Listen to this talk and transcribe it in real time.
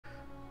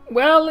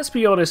Well, let's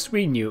be honest,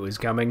 we knew it was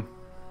coming.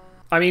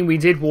 I mean, we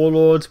did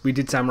Warlord, we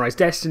did Samurai's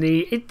Destiny.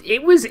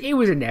 It was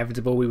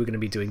inevitable we were going to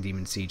be doing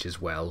Demon Siege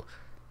as well.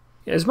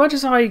 As much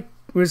as I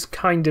was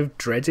kind of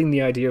dreading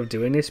the idea of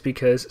doing this,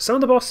 because some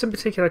of the bosses in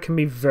particular can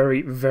be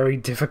very, very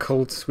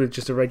difficult with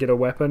just a regular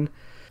weapon,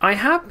 I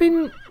have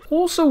been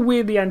also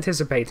weirdly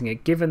anticipating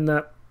it, given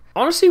that,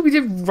 honestly, we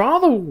did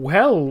rather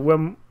well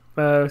when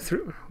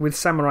with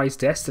Samurai's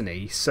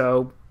Destiny,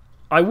 so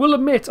I will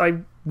admit I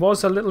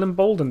was a little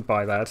emboldened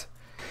by that.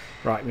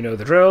 Right, we know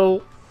the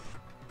drill.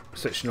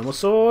 Switch to normal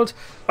sword.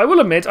 I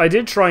will admit, I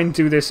did try and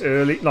do this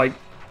early, like,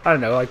 I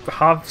don't know,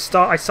 like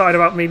I started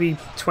about maybe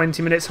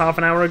 20 minutes, half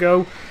an hour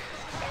ago,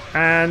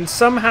 and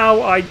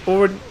somehow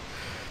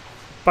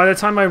by the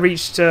time I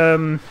reached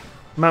Mount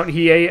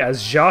Hiei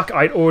as Jacques,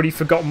 I'd already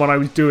forgotten what I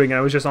was doing, and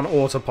I was just on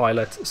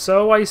autopilot.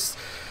 So I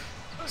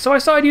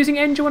started using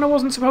Engine when I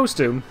wasn't supposed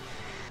to.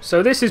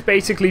 So this is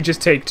basically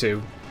just take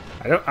two.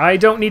 I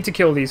don't need to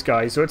kill these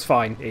guys, so it's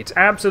fine. It's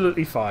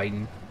absolutely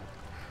fine.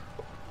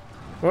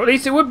 Or at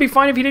least it would be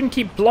fine if he didn't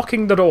keep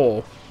blocking the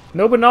door.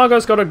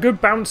 Nobunaga's got a good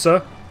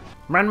bouncer.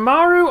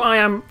 Ranmaru I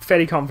am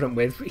fairly confident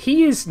with.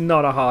 He is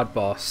not a hard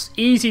boss.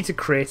 Easy to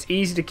crit,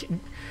 easy to...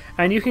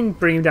 And you can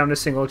bring him down a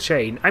single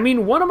chain. I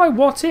mean, one of my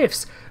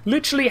What-Ifs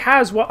literally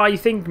has what I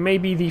think may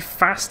be the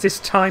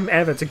fastest time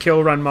ever to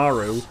kill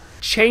Ranmaru.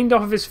 Chained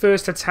off of his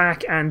first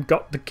attack and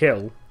got the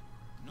kill.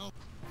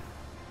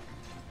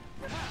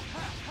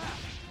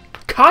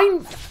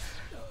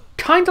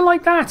 Kinda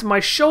like that. My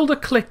shoulder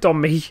clicked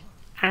on me.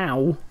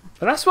 Ow.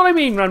 But that's what I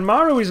mean,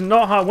 Ranmaru is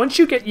not hard. Once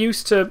you get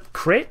used to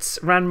crits,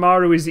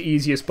 Ranmaru is the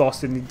easiest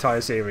boss in the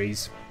entire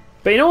series.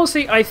 But in all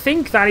honesty, I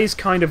think that is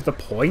kind of the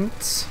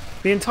point.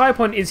 The entire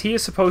point is he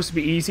is supposed to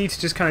be easy to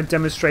just kind of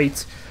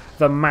demonstrate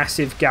the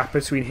massive gap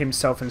between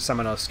himself and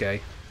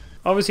Samanosuke.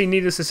 Obviously,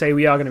 needless to say,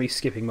 we are going to be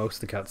skipping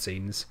most of the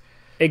cutscenes.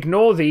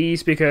 Ignore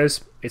these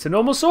because it's a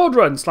normal sword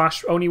run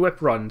 / Oni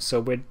whip run,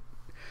 so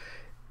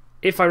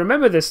if I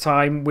remember this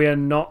time, we're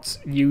not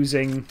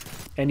using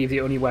any of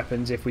the Oni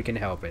weapons if we can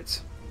help it.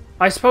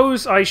 I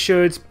suppose I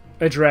should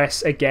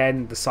address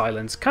again the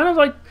silence, kind of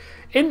like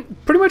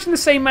pretty much in the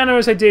same manner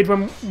as I did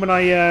when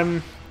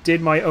I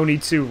did my Oni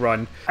 2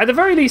 run. At the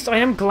very least, I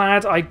am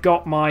glad I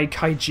got my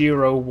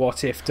Kaijiro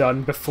What-If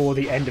done before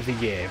the end of the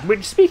year.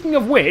 Which, speaking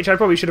of which, I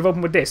probably should have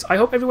opened with this. I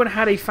hope everyone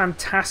had a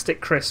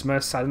fantastic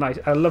Christmas,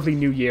 had a lovely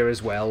New Year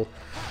as well.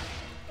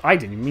 I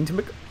didn't even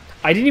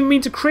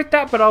mean to crit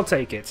that, but I'll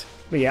take it.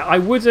 But yeah, I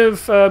would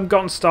have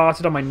gotten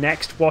started on my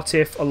next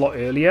What-If a lot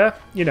earlier.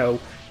 You know,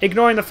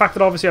 ignoring the fact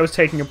that obviously I was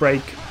taking a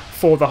break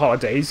for the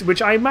holidays,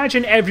 which I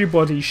imagine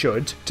everybody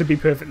should, to be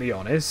perfectly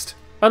honest.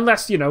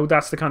 Unless, you know,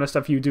 that's the kind of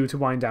stuff you do to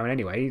wind down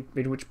anyway,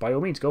 in which by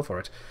all means, go for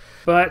it.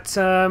 But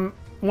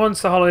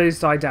once the holidays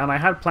died down, I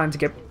had planned to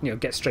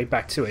get straight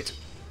back to it.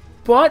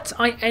 But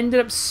I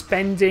ended up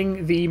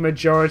spending the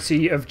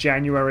majority of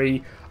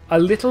January a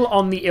little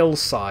on the ill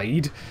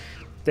side.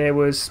 There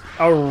was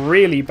a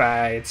really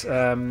bad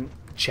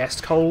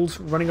chest cold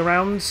running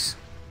around.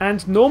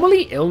 And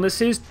normally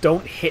illnesses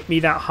don't hit me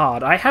that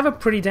hard. I have a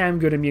pretty damn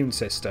good immune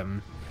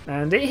system.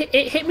 And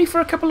it hit me for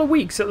a couple of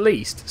weeks at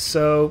least.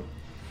 So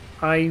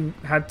I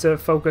had to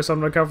focus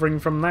on recovering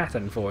from that,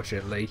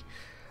 unfortunately.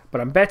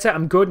 But I'm better,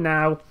 I'm good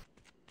now.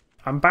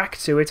 I'm back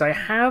to it. I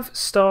have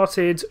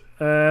started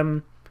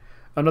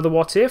another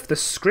What If. The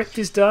script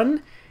is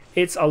done.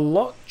 It's a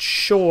lot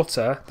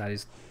shorter. That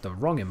is the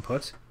wrong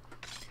input.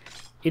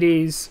 It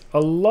is a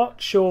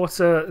lot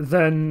shorter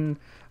than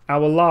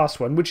our last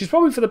one, which is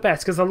probably for the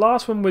best, because the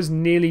last one was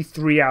nearly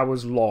 3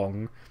 hours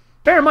long.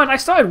 Bear in mind, I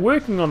started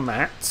working on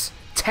that,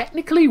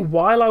 technically,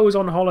 while I was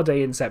on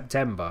holiday in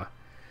September.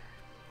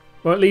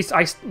 Well, at least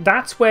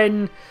that's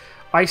when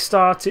I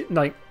started,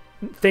 like,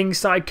 things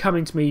started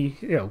coming to me,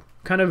 you know,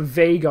 kind of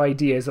vague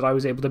ideas that I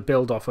was able to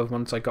build off of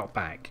once I got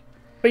back.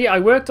 But yeah, I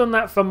worked on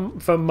that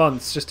for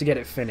months just to get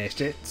it finished.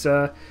 It's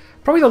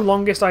probably the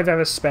longest I've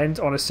ever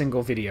spent on a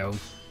single video.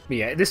 But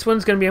yeah, this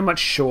one's going to be a much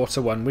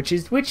shorter one, which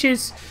is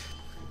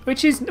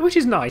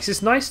nice.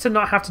 It's nice to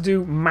not have to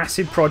do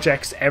massive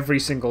projects every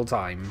single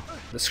time.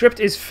 The script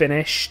is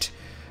finished,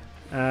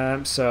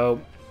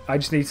 so I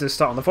just need to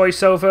start on the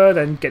voiceover,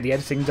 then get the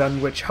editing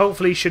done, which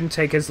hopefully shouldn't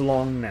take as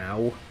long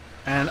now.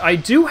 And I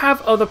do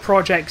have other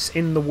projects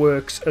in the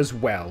works as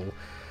well.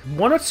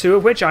 One or two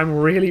of which I'm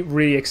really,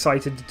 really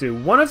excited to do.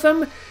 One of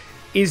them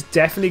is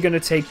definitely going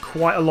to take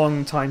quite a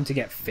long time to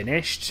get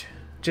finished,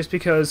 just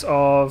because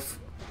of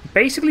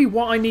basically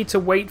what I need to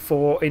wait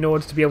for in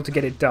order to be able to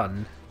get it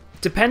done.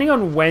 Depending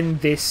on when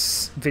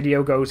this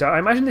video goes out, I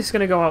imagine this is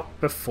going to go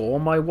out before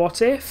my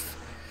What If.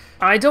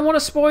 I don't want to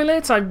spoil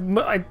it.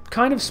 I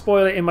kind of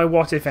spoil it in my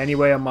What If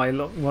anyway on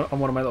one of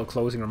my little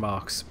closing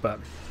remarks. But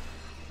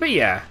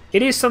yeah,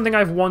 it is something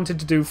I've wanted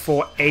to do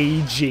for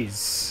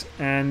ages.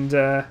 And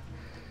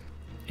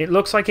it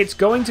looks like it's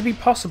going to be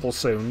possible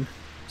soon.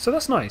 So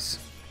that's nice.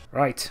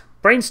 Right,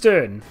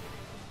 Brainstern.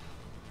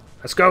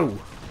 Let's go.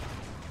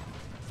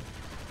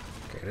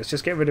 Okay, let's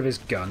just get rid of his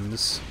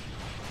guns.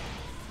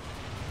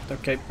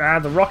 Okay,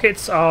 the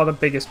rockets are the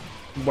biggest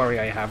worry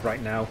I have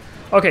right now.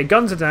 Okay,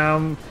 guns are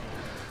down.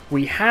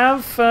 We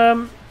have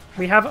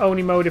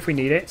Oni mode if we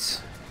need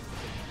it.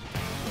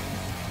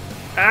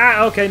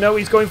 Ah, okay, no,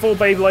 he's going full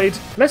Beyblade.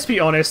 Let's be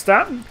honest,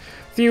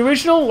 the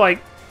original,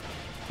 like,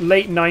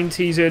 late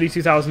 90s, early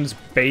 2000s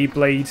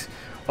Beyblade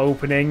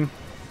opening,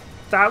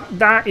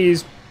 that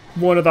is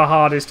one of the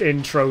hardest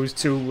intros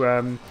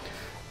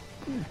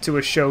to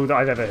a show that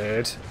I've ever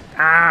heard.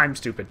 Ah, I'm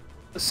stupid.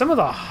 Some of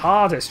the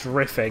hardest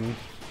riffing.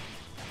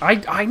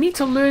 I need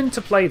to learn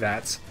to play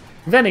that.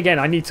 Then again,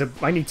 I need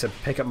to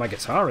pick up my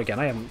guitar again.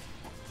 I haven't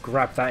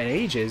grabbed that in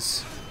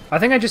ages. I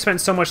think I just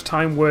spent so much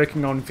time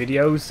working on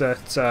videos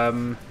that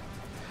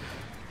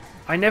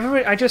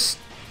I just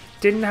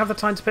didn't have the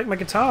time to pick my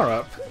guitar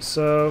up.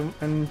 So,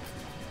 and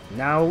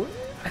now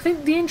I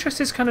think the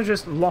interest is kind of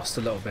just lost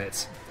a little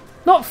bit.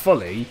 Not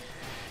fully.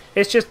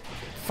 It's just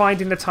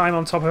finding the time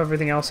on top of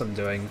everything else I'm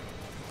doing,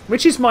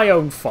 which is my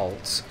own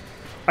fault.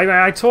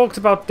 I talked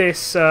about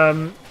this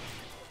when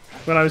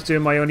I was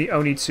doing my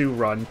Oni 2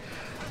 run.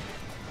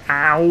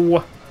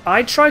 Ow!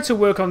 I try to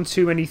work on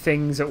too many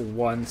things at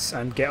once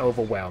and get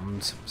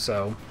overwhelmed,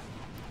 so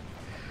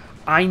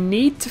I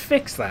need to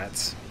fix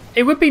that.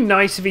 It would be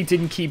nice if he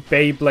didn't keep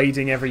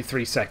Beyblading every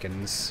 3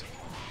 seconds.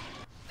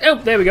 Oh,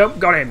 there we go,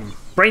 got him.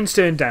 Brains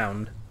turned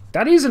down.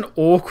 That is an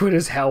awkward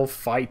as hell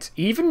fight,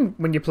 even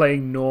when you're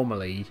playing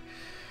normally.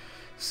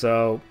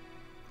 So,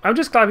 I'm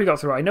just glad we got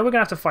through it. I know we're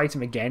going to have to fight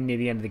him again near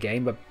the end of the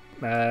game, but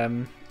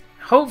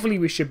hopefully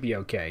we should be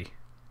okay.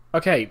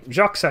 Okay,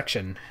 Jacques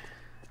section.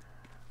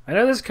 I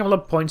know there's a couple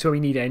of points where we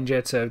need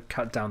Enger to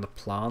cut down the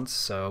plants,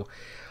 so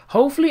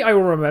hopefully I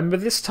will remember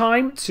this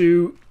time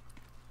to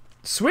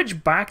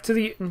switch back to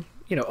the,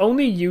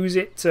 only use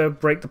it to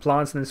break the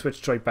plants and then switch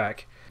straight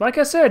back. Like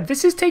I said,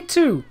 this is take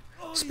 2,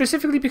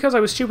 specifically because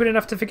I was stupid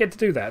enough to forget to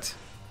do that.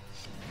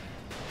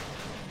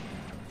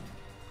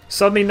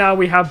 Suddenly now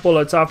we have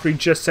bullets after he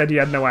just said he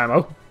had no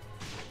ammo.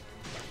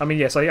 I mean,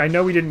 yes, I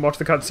know we didn't watch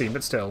the cutscene,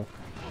 but still.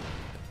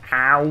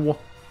 Ow.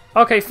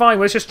 Okay, fine,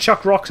 let's just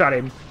chuck rocks at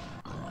him.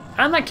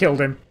 And that killed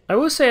him. I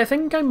will say, I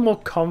think I'm more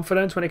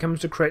confident when it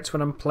comes to crits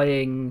when I'm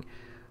playing...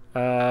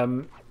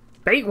 when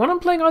I'm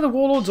playing either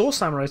Warlords or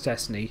Samurai's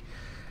Destiny.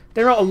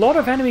 There are a lot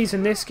of enemies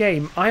in this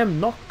game. I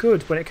am not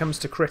good when it comes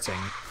to critting.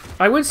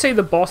 I would say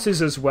the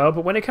bosses as well,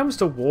 but when it comes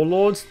to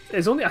Warlords,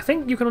 I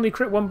think you can only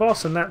crit one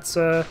boss, and that's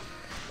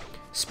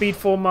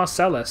Speedform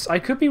Marcellus. I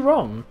could be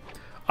wrong.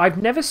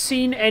 I've never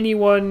seen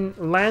anyone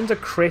land a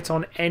crit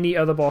on any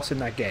other boss in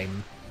that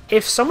game.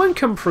 If someone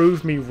can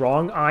prove me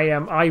wrong,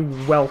 I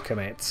welcome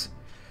it.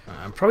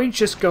 I'm probably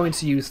just going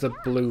to use the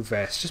blue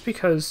vest, just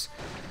because,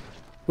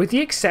 with the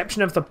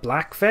exception of the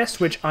black vest,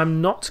 which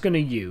I'm not going to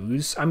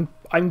use, I'm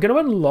going to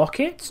unlock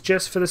it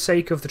just for the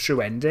sake of the true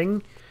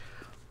ending,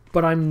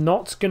 but I'm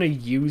not going to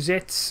use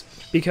it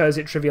because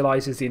it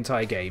trivializes the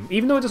entire game,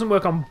 even though it doesn't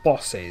work on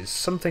bosses.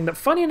 Something that,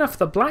 funny enough,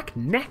 the black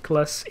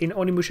necklace in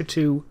Onimusha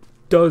 2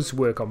 does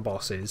work on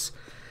bosses.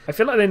 I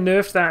feel like they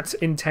nerfed that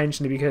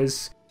intentionally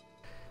because,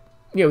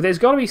 there's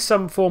got to be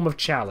some form of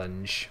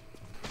challenge.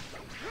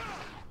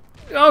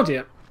 Oh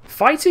dear.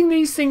 Fighting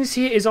these things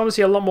here is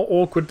honestly a lot more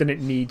awkward than it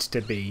needs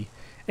to be.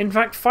 In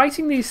fact,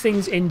 fighting these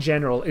things in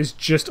general is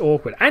just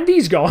awkward. And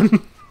he's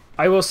gone!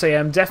 I will say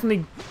I'm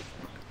definitely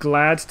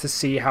glad to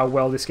see how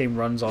well this game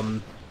runs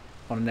on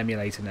an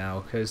emulator now,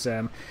 because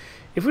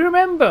if we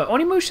remember,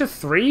 Onimusha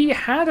 3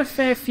 had a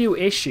fair few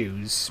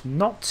issues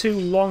not too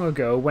long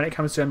ago when it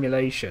comes to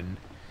emulation.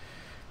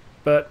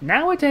 But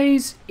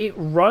nowadays, it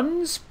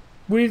runs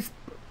with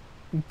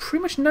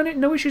pretty much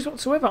no issues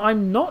whatsoever.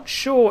 I'm not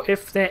sure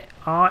if there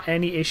are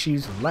any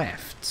issues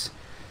left.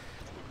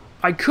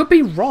 I could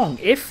be wrong.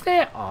 If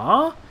there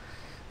are,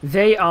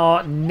 they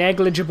are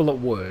negligible at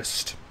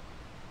worst.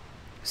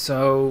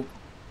 So,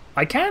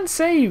 I can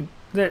say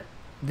that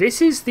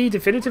this is the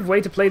definitive way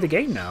to play the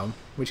game now,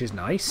 which is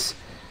nice.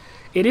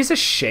 It is a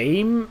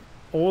shame,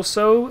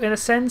 also, in a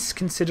sense,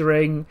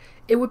 considering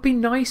it would be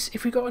nice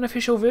if we got an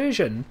official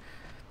version.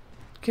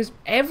 Because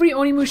every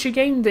Onimusha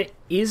game that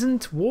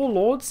isn't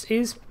Warlords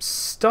is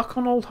stuck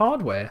on old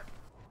hardware.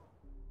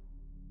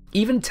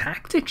 Even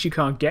Tactics you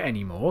can't get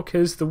anymore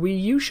because the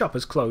Wii U shop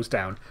has closed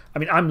down. I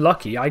mean, I'm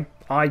lucky. I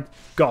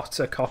got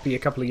a copy a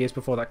couple of years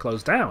before that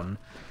closed down.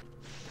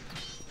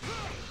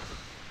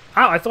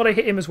 Ow, I thought I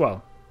hit him as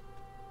well.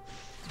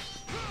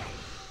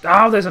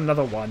 Oh, there's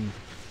another one.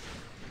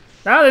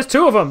 Ah, there's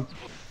 2 of them.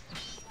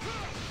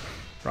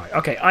 Right,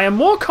 okay. I am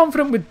more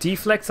confident with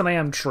deflect than I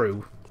am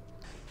true.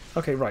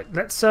 Okay, right.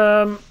 Let's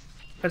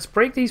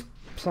break these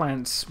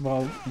plants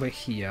while we're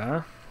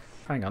here.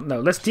 Hang on. No,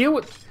 let's deal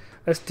with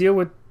the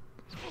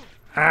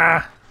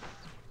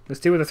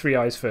 3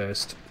 eyes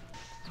first.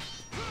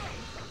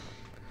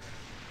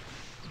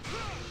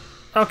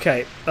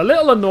 Okay, a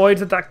little annoyed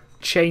that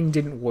chain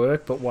didn't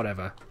work, but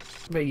whatever.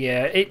 But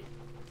yeah,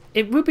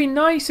 it would be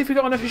nice if we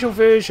got an official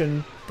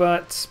version,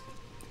 but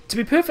to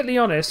be perfectly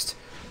honest,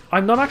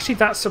 I'm not actually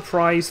that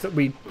surprised that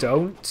we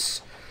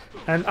don't.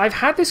 And I've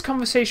had this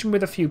conversation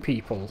with a few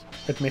people,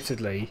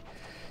 admittedly.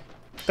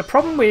 The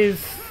problem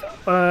with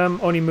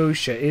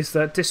Onimusha is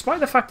that despite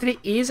the fact that it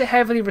is a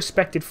heavily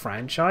respected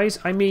franchise,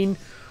 I mean,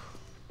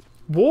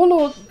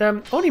 Warlord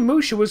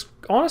Onimusha was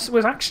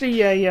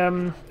actually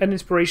an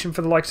inspiration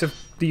for the likes of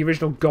the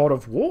original God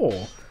of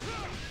War.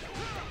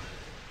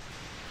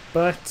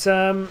 But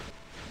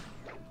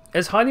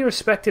as highly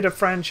respected a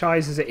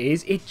franchise as it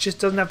is, it just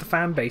doesn't have the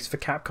fan base for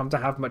Capcom to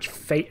have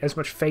as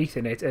much faith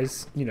in it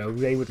as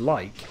they would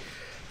like.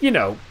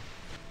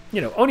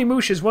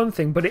 Onimusha is one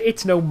thing, but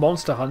it's no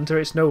Monster Hunter,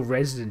 it's no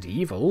Resident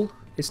Evil,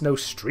 it's no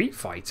Street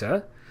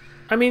Fighter.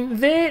 I mean,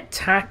 their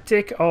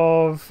tactic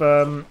of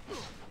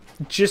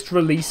just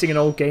releasing an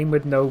old game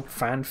with no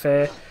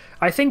fanfare,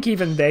 I think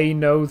even they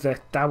know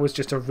that was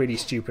just a really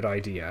stupid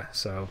idea.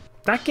 So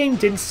that game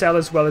didn't sell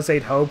as well as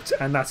they'd hoped,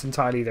 and that's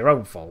entirely their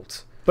own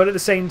fault. But at the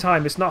same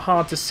time, it's not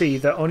hard to see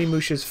that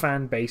Onimusha's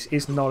fan base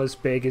is not as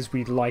big as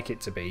we'd like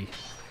it to be.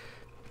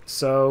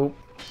 So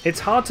it's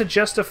hard to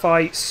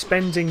justify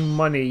spending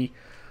money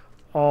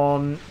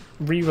on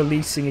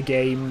re-releasing a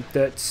game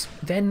that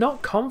they're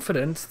not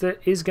confident that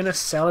is going to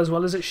sell as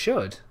well as it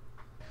should.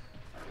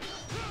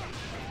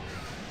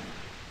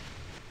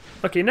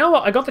 Okay, you know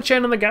what? I got the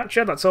chain on the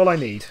gacha, that's all I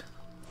need.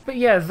 But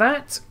yeah,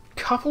 that,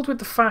 coupled with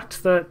the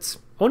fact that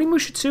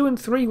Onimusha 2 and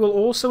 3 will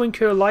also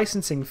incur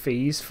licensing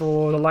fees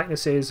for the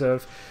likenesses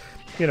of,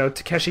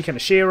 Takeshi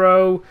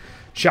Kaneshiro,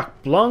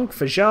 Jacques Blanc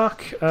for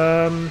Jacques,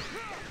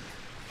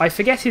 I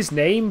forget his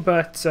name,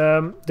 but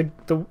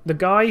the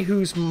guy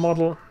who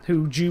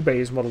Jubei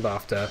is modelled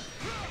after,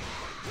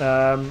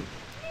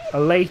 a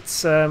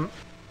late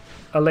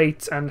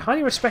and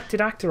highly respected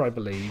actor, I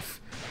believe.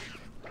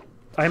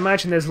 I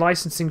imagine there's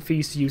licensing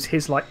fees to use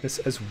his likeness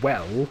as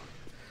well.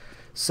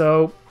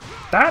 So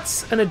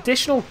that's an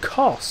additional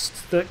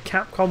cost that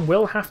Capcom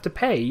will have to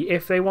pay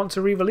if they want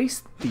to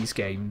re-release these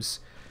games.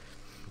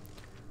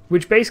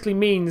 Which basically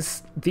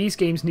means these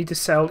games need to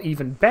sell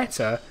even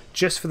better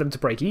just for them to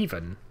break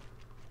even.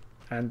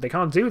 And they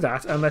can't do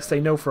that unless they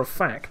know for a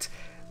fact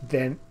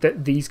then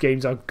that these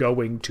games are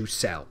going to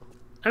sell.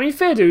 I mean,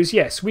 fair dues,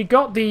 yes, we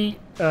got the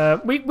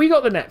we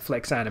got the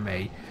Netflix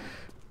anime,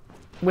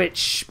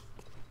 which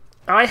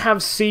I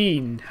have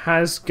seen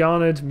has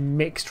garnered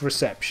mixed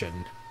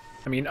reception.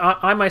 I mean,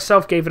 I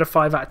myself gave it a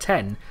 5 out of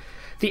 10.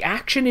 The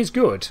action is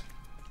good,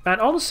 and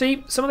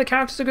honestly, some of the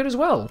characters are good as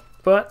well.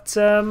 But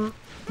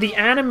the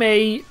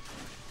anime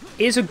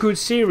is a good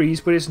series,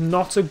 but it's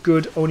not a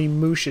good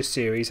Onimusha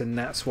series, and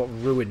that's what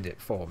ruined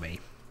it for me.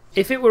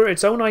 If it were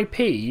its own IP,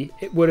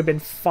 it would have been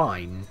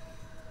fine.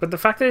 But the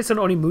fact that it's an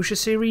Onimusha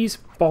series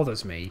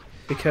bothers me,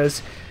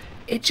 because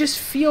it just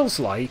feels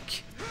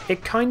like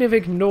it kind of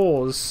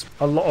ignores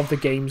a lot of the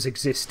games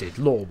existed,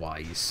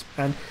 lore-wise.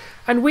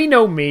 And we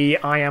know me,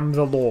 I am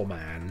the lore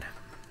man.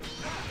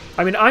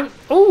 I mean,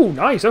 oh,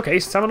 nice, okay,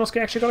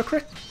 Samanosuke actually got a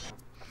crit.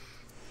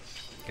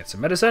 Get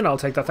some medicine, I'll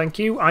take that, thank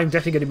you. I'm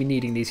definitely going to be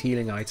needing these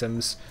healing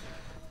items.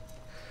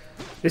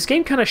 This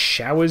game kind of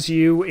showers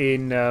you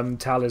in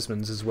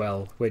talismans as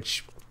well,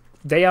 which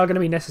they are going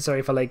to be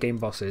necessary for late game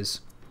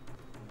bosses.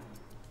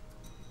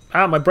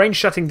 Ah, my brain's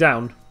shutting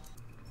down.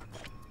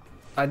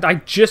 I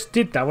just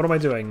did that, what am I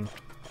doing?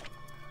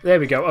 There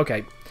we go,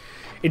 okay.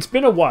 It's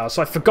been a while,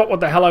 so I forgot what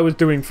the hell I was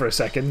doing for a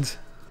second.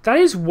 That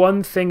is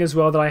one thing as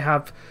well that I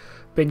have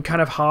been kind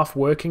of half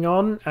working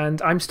on,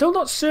 and I'm still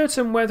not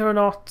certain whether or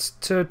not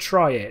to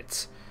try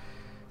it.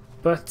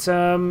 But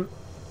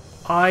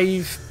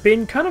I've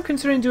been kind of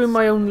considering doing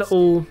my own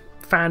little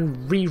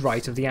fan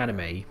rewrite of the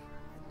anime.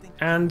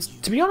 And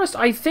to be honest,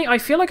 I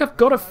feel like I've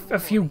got a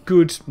few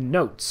good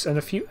notes and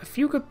a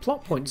few good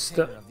plot points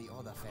that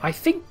I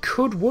think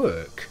could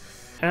work.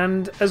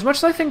 And as much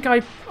as I think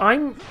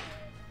I'm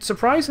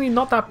surprisingly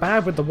not that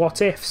bad with the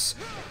What-Ifs,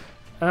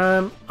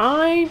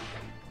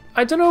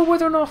 I don't know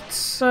whether or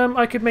not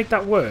I could make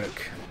that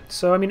work.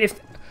 So I mean,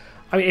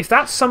 if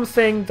that's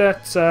something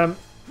that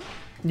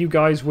you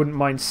guys wouldn't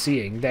mind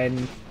seeing,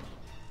 then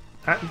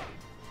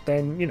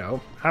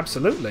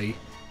absolutely.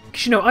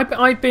 Because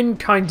I've been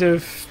kind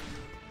of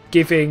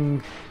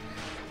giving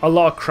a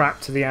lot of crap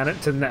to the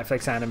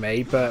Netflix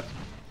anime, but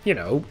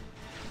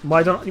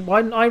why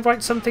don't I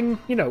write something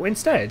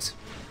instead?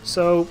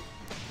 So,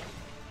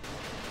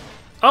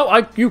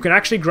 you can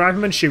actually grab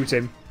him and shoot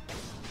him.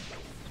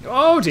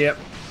 Oh dear.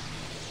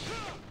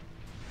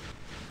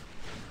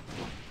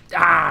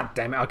 Ah,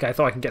 damn it. Okay, I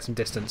thought I can get some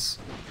distance.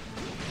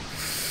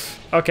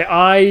 Okay,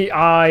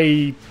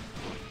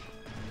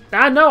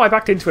 no, I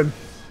backed into him.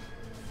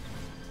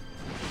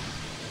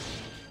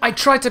 I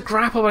tried to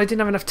grapple, but I didn't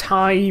have enough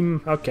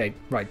time. Okay,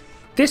 right.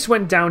 This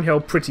went downhill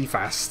pretty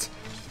fast.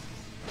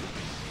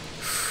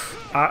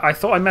 I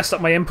thought I messed up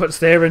my inputs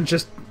there and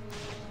just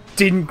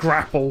didn't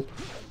grapple.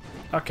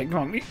 Okay, come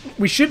on.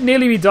 We should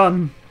nearly be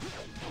done.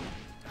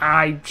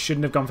 I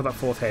shouldn't have gone for that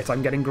fourth hit.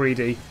 I'm getting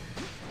greedy.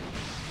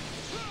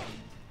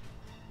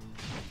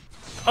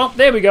 Oh,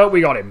 there we go.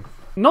 We got him.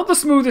 Not the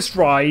smoothest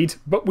ride,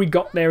 but we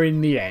got there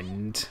in the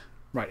end.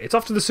 Right, it's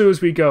off to the sewers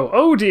we go.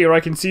 Oh dear,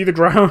 I can see the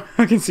ground.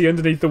 I can see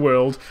underneath the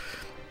world.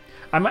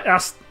 I might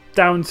ask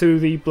down to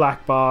the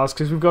black bars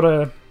because we've got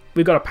a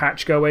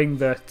patch going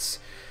that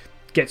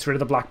gets rid of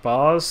the black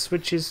bars,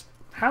 which is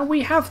how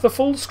we have the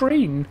full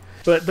screen.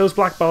 But those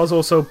black bars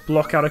also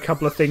block out a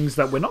couple of things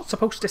that we're not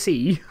supposed to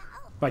see.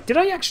 Right, did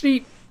I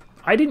actually...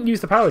 I didn't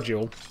use the power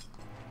jewel.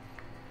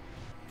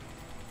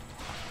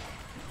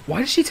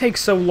 Why does she take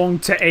so long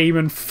to aim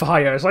and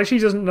fire? It's like she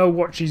doesn't know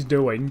what she's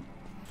doing.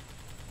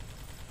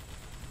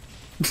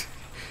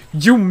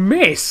 You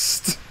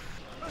missed!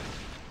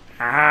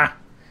 Ah.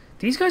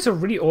 These guys are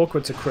really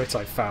awkward to crit,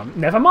 I've found.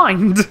 Never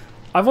mind!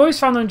 I've always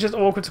found them just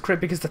awkward to crit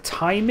because the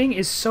timing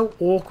is so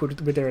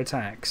awkward with their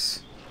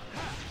attacks.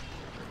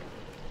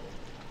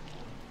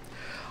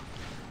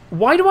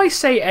 Why do I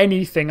say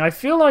anything? I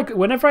feel like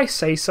whenever I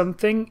say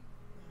something,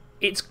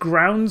 it's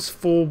grounds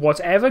for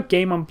whatever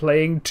game I'm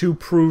playing to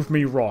prove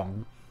me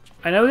wrong.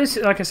 I know this,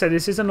 like I said,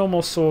 this is a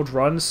normal sword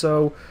run,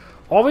 so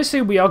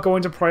obviously we are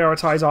going to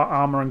prioritize our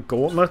armor and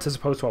gauntlet as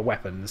opposed to our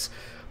weapons.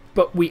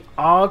 But we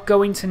are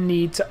going to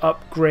need to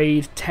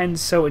upgrade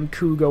Tenso and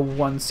Kugo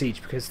once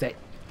each because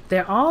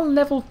there are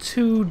level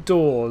 2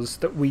 doors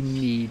that we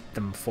need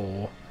them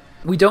for.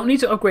 We don't need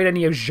to upgrade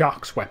any of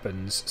Jacques'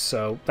 weapons,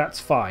 so that's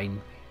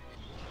fine.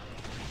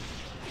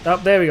 Oh,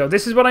 there we go.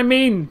 This is what I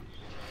mean.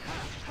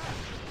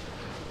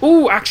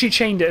 Ooh, actually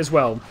chained it as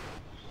well.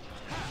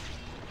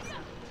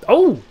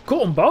 Oh,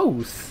 caught them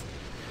both.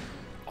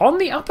 On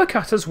the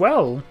uppercut as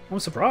well. I'm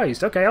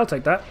surprised. Okay, I'll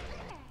take that.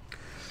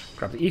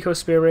 Grab the Eco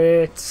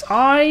Spirit.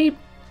 I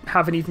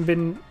haven't even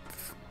been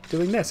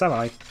doing this, have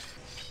I?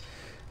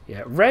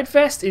 Yeah, Red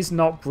Vest is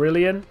not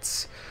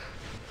brilliant.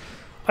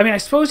 I mean, I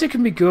suppose it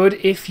can be good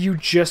if you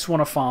just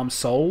want to farm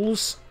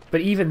souls,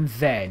 but even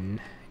then,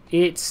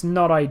 it's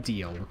not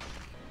ideal.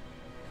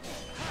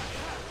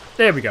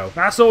 There we go.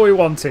 That's all we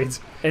wanted.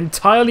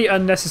 Entirely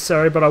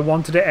unnecessary, but I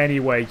wanted it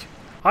anyway.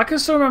 I can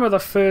still remember the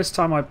first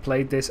time I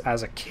played this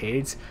as a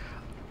kid.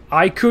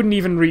 I couldn't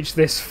even reach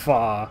this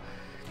far.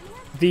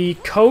 The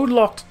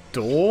code-locked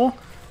door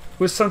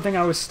was something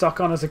I was stuck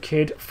on as a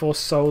kid for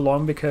so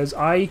long because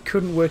I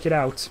couldn't work it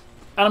out.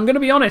 And I'm going to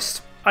be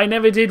honest, I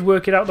never did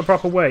work it out the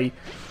proper way.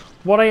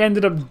 What I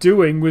ended up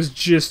doing was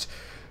just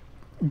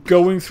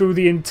going through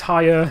the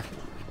entire...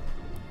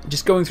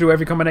 Just going through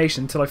every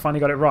combination until I finally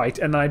got it right,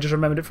 and then I just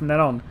remembered it from then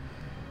on.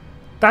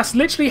 That's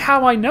literally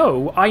how I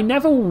know. I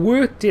never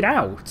worked it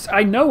out.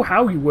 I know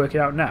how you work it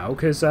out now,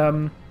 because,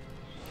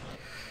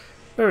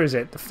 where is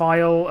it? The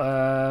file,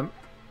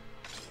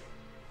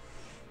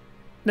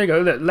 there you go,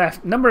 look,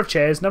 left. Number of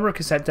chairs, number of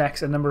cassette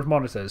decks, and number of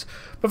monitors.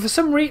 But for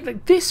some reason,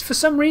 like, this, for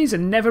some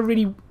reason, never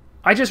really...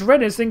 I just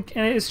read it and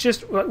it's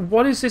just, like,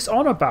 what is this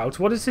on about?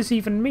 What does this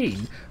even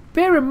mean?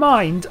 Bear in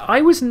mind,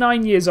 I was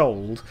 9 years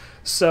old,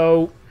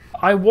 so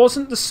I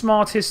wasn't the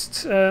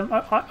smartest...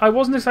 I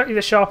wasn't exactly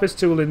the sharpest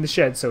tool in the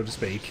shed, so to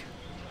speak.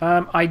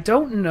 I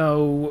don't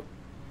know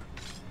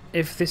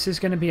if this is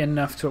going to be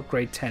enough to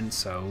upgrade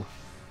Tenso.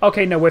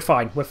 Okay, no, we're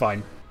fine. We're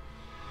fine.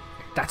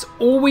 That's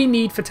all we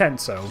need for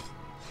Tenso.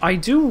 I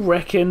do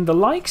reckon the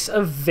likes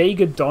of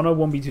Vega Donna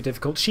won't be too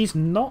difficult. She's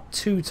not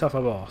too tough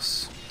a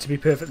boss, to be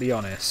perfectly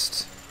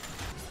honest.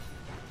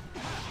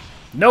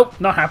 Nope,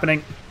 not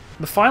happening.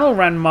 The final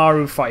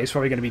Ranmaru fight is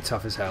probably going to be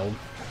tough as hell.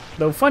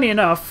 Though, funny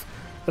enough,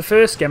 the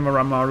first Genma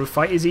Ranmaru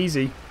fight is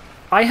easy.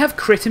 I have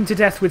crit him to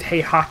death with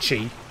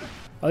Heihachi.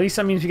 At least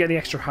that means we get the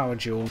extra power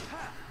jewel.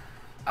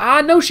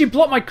 Ah, no, she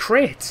blocked my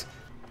crit!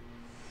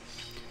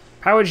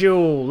 Power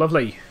jewel,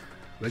 lovely.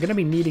 We're going to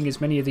be needing as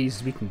many of these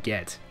as we can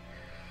get.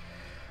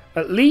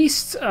 At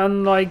least,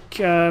 unlike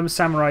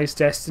Samurai's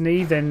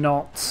Destiny, they're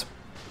not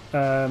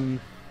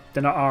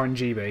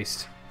RNG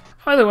based.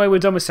 Either way, we're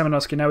done with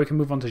Samanosuke. Now we can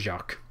move on to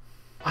Jacques.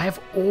 I have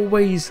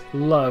always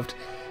loved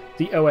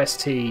the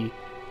OST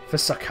for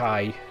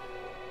Sakai.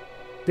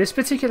 This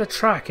particular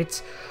track,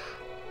 it's...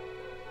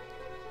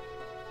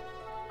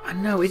 I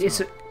know,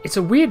 it's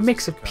a weird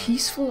mix of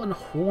peaceful and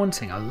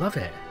haunting. I love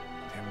it.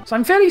 So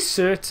I'm fairly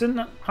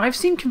certain... I've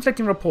seen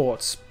conflicting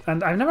reports,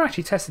 and I've never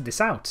actually tested this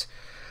out.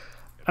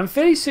 I'm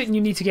fairly certain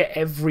you need to get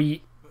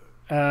every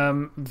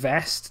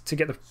vest to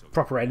get the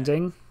proper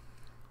ending.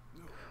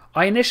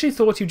 I initially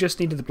thought you just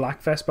needed the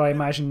black vest, but I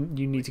imagine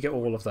you need to get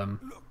all of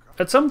them.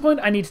 At some point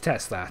I need to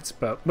test that,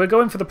 but we're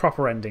going for the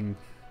proper ending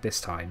this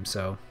time,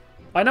 so...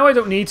 I know I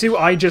don't need to,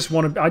 I just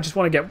want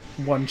to get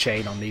one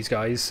chain on these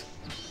guys.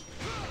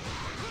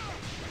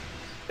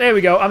 There we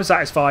go, I'm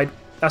satisfied.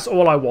 That's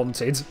all I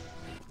wanted.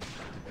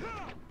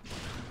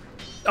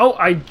 Oh,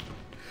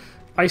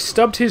 I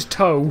stubbed his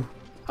toe.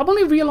 I'm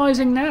only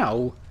realising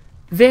now,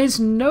 there's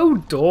no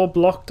door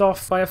blocked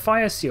off by a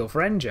fire seal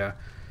for Enja.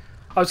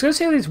 I was going to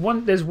say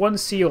there's one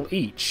seal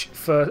each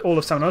for all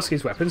of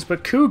Samanosuke's weapons,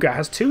 but Kuga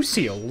has 2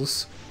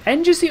 seals.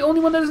 Enja's the only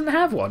one that doesn't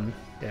have one.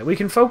 Yeah, we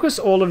can focus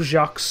all of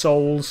Jacques'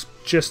 souls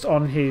just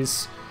on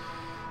his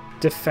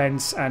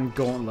defense and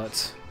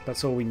gauntlet.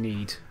 That's all we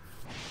need.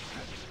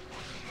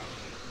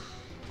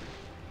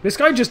 This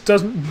guy just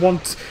doesn't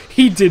want...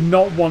 He did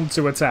not want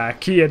to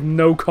attack. He had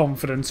no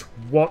confidence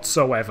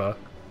whatsoever.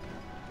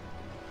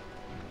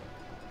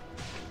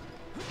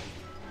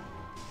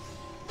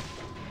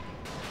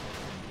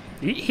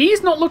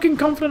 He's not looking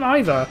confident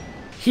either.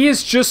 He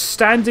is just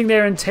standing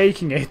there and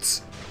taking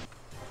it.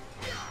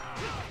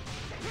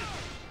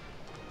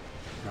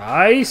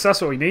 Nice,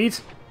 that's what we need.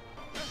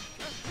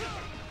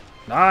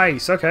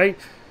 Nice, okay.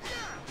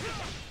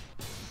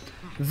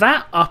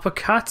 That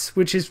uppercut,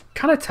 which is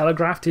kind of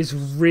telegraphed, is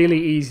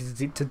really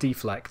easy to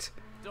deflect.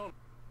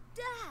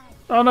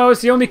 Oh no,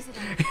 it's the only...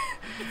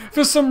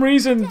 For some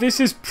reason, this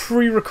is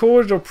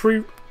pre-recorded or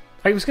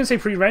I was going to say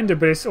pre-rendered,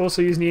 but it's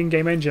also using the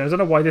in-game engine. I don't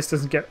know why this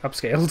doesn't get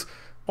upscaled.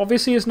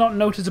 Obviously, it's not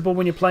noticeable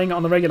when you're playing it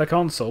on the regular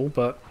console,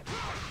 but...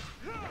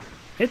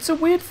 It's a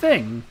weird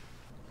thing.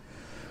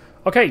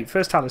 Okay,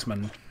 first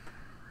talisman.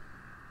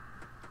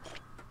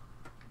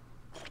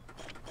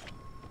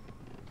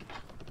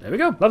 There we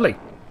go, lovely.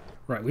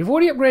 Right, we've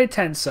already upgraded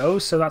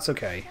Tenso, so that's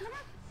okay.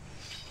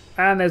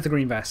 And there's the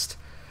green vest.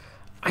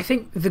 I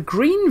think the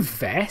green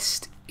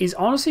vest is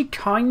honestly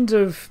kind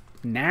of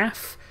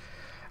naff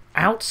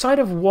outside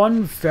of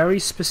one very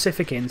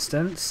specific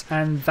instance,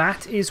 and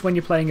that is when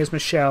you're playing as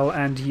Michelle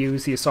and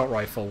use the assault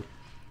rifle.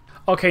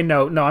 Okay,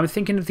 no, I'm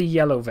thinking of the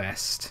yellow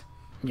vest.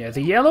 Yeah,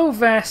 the yellow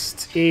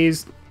vest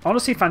is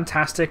honestly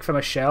fantastic for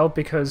Michelle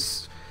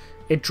because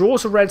it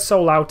draws a red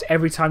soul out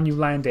every time you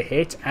land a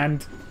hit,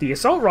 and the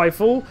assault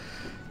rifle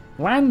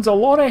lands a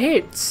lot of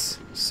hits,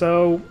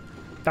 so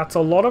that's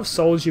a lot of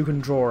souls you can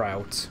draw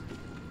out.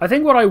 I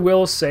think what I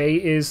will say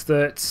is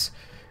that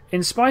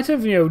in spite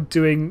of,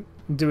 doing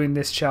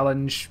this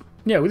challenge,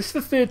 this is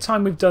the third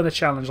time we've done a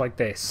challenge like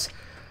this.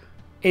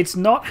 It's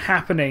not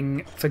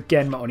happening for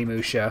Genma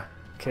Onimusha,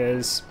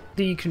 because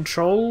the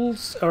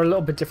controls are a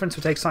little bit different, so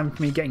it takes time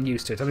for me getting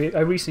used to it. I mean, I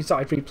recently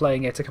started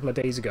replaying it a couple of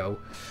days ago.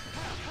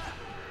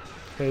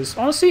 Because,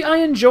 honestly, I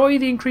enjoy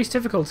the increased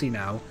difficulty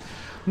now.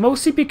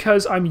 Mostly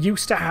because I'm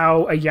used to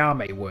how a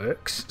Yame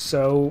works,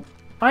 so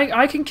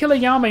I can kill a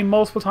Yame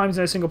multiple times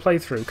in a single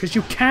playthrough, because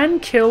you can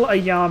kill a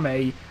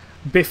Yame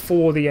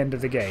before the end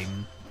of the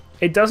game.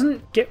 It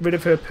doesn't get rid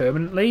of her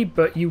permanently,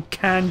 but you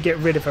can get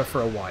rid of her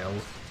for a while.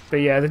 But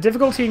yeah, the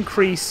difficulty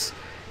increase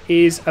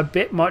is a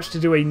bit much to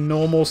do a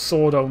normal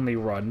sword-only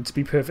run, to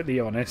be perfectly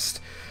honest.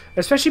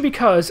 Especially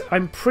because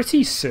I'm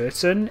pretty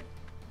certain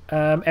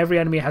every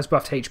enemy has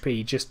buffed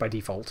HP just by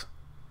default.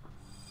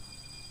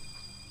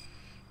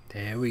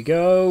 There we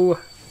go.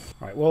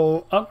 Right,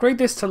 we'll upgrade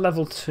this to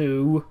level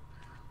 2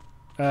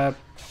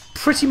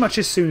 pretty much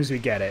as soon as we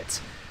get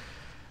it.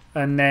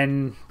 And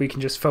then we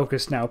can just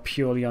focus now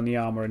purely on the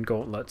armor and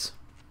gauntlets.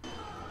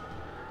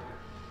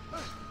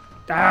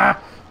 Ah!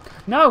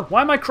 No!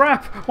 Why am I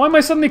crap? Why am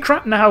I suddenly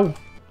crap now?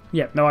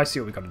 Yeah, no, I see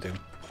what we've got to do.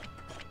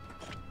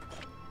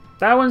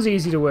 That one's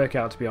easy to work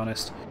out, to be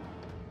honest.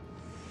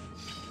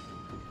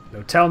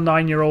 No, tell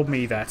 9-year-old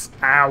me that.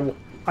 Ow!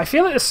 I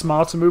feel like the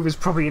smarter move is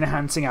probably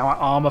enhancing our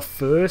armor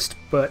first,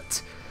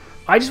 but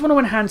I just want to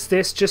enhance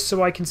this just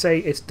so I can say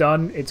it's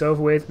done, it's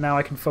over with, now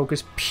I can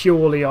focus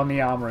purely on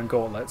the armor and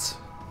gauntlets.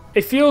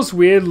 It feels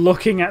weird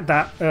looking at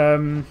that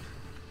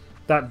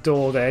that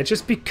door there,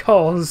 just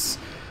because,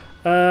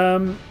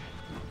 and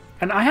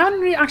I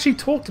hadn't really actually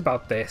talked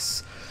about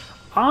this.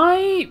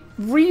 I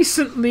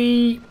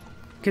recently,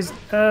 because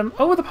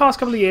over the past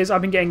couple of years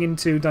I've been getting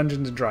into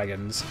Dungeons and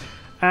Dragons,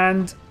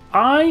 and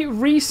I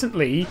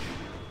recently,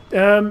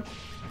 I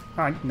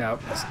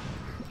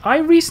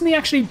recently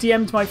actually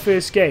DM'd my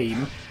first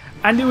game,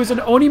 and it was an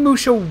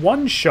Onimusha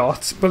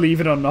one-shot, believe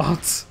it or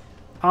not.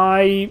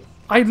 I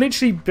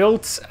literally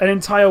built an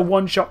entire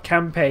one-shot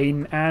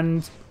campaign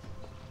and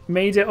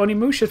made it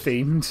Onimusha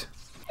themed.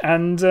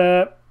 And,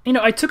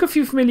 I took a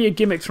few familiar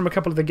gimmicks from a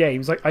couple of the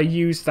games. Like, I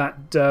used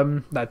that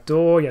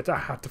door, I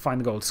had to find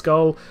the gold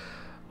skull.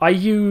 I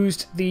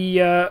used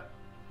the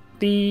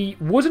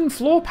wooden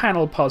floor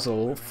panel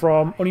puzzle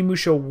from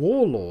Onimusha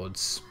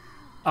Warlords.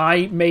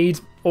 I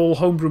made all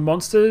homebrew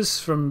monsters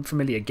from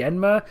Familiar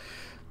Genma.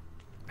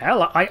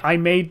 Hell, I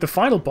made the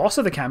final boss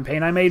of the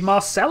campaign. I made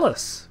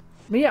Marcellus.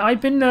 Yeah,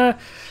 I've been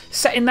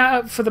setting that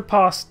up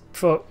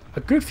for a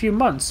good few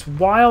months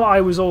while I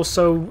was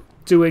also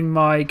doing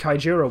my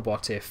Kaijiro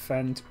What-If.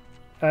 And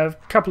a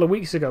couple of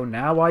weeks ago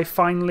now, I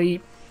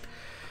finally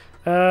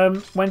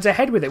went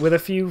ahead with it with a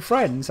few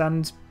friends,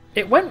 and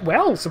it went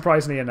well,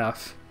 surprisingly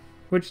enough.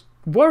 Which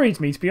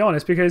worried me, to be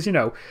honest, because,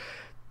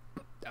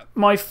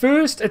 my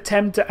first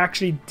attempt at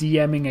actually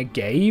DMing a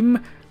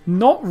game,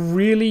 not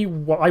really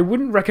I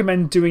wouldn't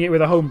recommend doing it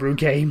with a homebrew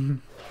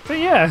game. But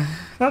yeah,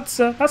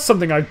 that's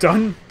something I've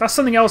done. That's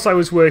something else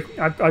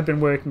I've been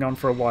working on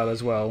for a while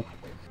as well.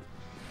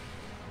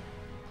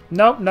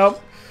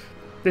 Nope.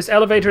 This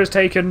elevator is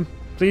taken.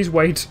 Please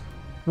wait.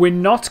 We're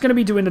not going to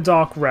be doing the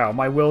Dark Realm,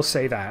 I will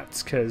say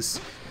that, because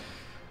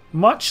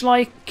much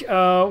like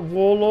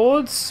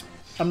Warlords,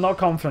 I'm not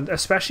confident,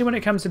 especially when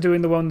it comes to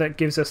doing the one that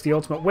gives us the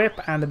Ultimate Whip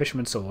and the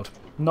Fisherman's Sword.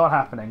 Not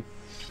happening.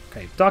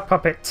 Okay, Dark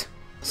Puppet.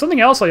 Something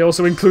else I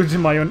also included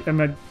in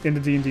the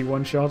D&D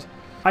one-shot.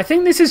 I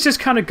think this is just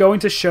kind of going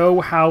to show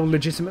how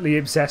legitimately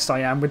obsessed I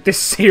am with this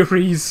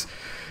series.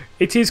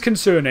 It is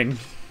concerning.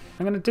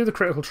 I'm going to do the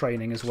critical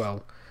training as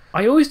well.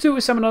 I always do it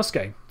with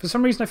Samanosuke. For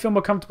some reason I feel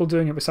more comfortable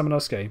doing it with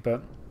Samanosuke,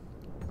 but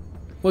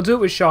we'll do it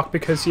with Shock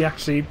because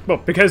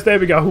because there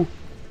we go.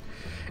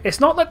 It's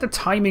not that the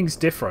timing's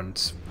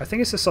different. I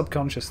think it's a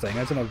subconscious thing.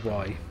 I don't know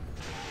why.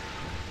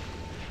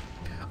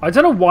 I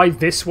don't know why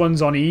this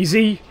one's on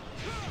easy.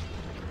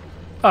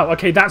 Oh,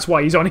 okay, that's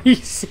why he's on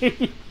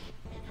easy.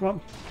 Come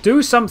on,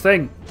 do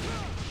something.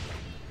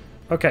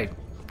 Okay,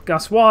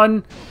 that's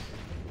one.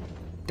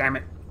 Damn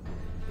it.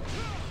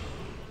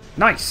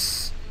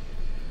 Nice.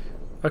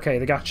 Okay,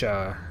 the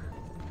gacha.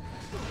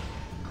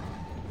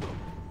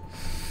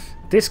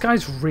 This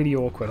guy's really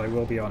awkward, I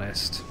will be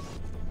honest.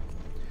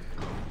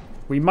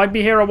 We might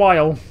be here a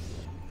while.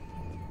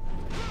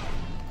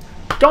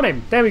 Got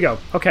him! There we go.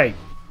 Okay.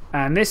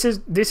 And this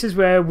is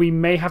where we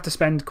may have to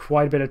spend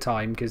quite a bit of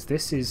time, because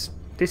this is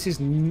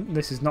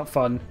not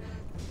fun.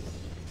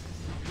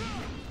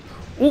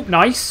 Oh,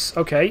 nice.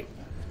 Okay.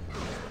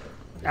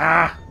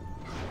 Ah.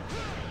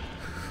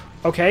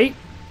 Okay.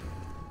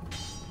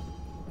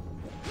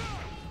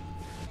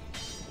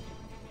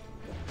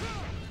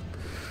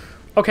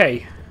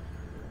 Okay.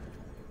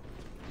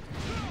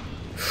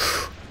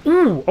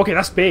 Ooh, okay,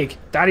 that's big.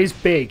 That is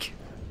big.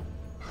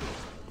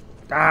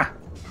 Ah.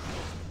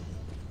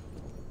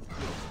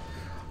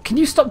 Can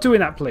you stop doing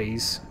that,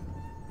 please?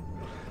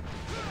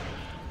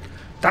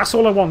 That's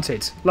all I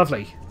wanted.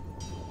 Lovely.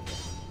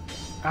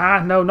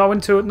 Ah, no,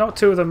 not two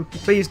of them.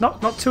 Please,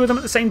 not two of them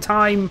at the same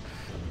time.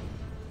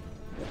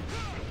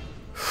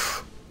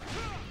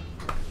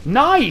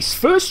 Nice!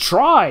 First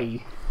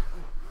try!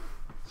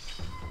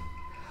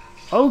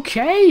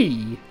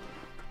 Okay.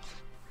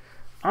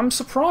 I'm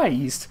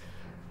surprised.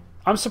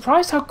 I'm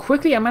surprised how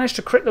quickly I managed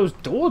to crit those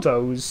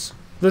Dordos.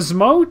 The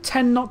Zmo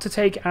tend not to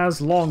take as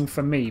long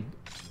for me,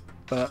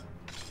 but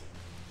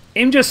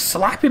him just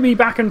slapping me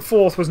back and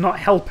forth was not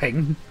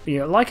helping.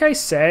 Yeah, like I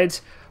said,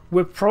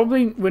 we're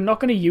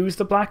not going to use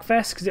the Black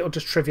Vest because it'll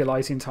just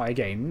trivialize the entire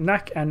game.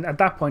 And at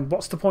that point,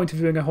 what's the point of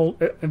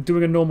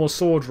doing a normal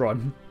sword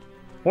run?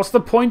 What's the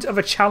point of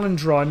a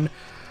challenge run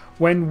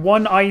when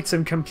one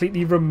item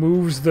completely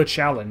removes the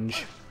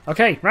challenge?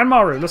 Okay,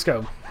 Ranmaru, let's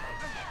go.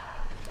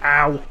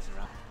 Ow.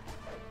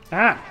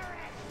 Ah.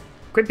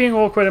 Quit being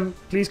awkward and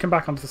please come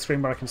back onto the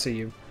screen where I can see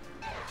you.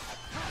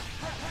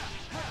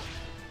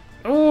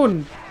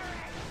 Oh,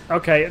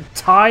 okay, a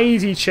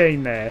tidy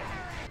chain there.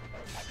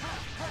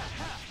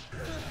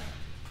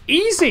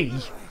 Easy!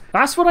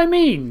 That's what I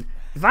mean.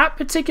 That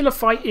particular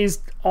fight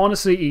is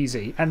honestly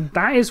easy, and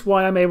that is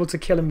why I'm able to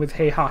kill him with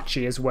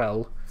Heihachi as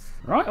well.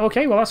 Right,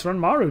 okay, well that's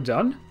Ranmaru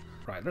done.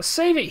 Right, let's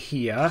save it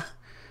here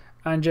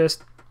and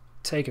just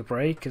take a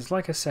break, because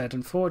like I said,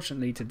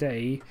 unfortunately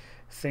today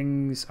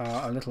things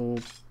are a little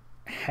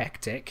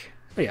hectic.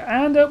 But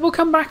yeah, and we'll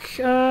come back,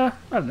 I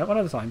don't know,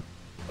 another time.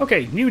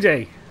 Okay, new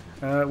day.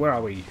 Where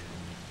are we?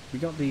 We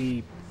got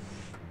the...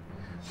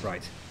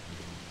 Right.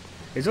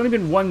 It's only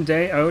been one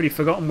day, I already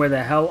forgotten where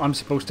the hell I'm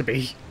supposed to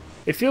be.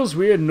 It feels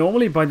weird,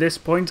 normally by this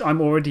point I'm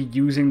already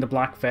using the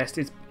Black Vest.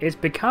 It's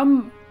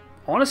become,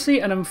 honestly,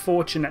 an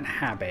unfortunate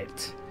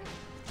habit.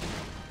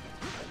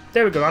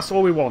 There we go, that's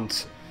all we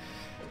want.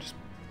 Just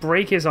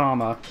break his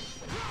armor.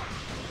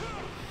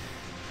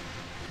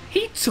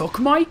 He took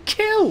my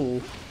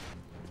kill!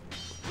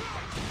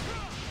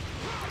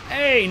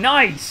 Hey,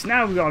 nice!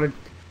 Now we got it.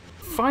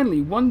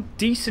 Finally, one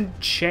decent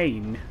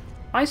chain.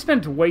 I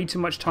spent way too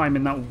much time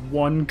in that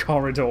one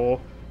corridor.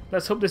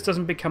 Let's hope this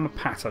doesn't become a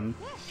pattern.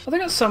 I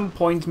think at some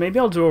point, maybe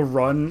I'll do a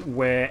run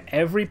where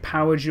every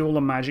power jewel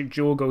or magic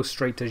jewel goes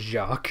straight to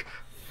Jacques.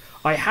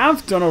 I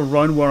have done a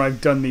run where I've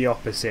done the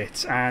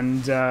opposite,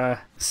 and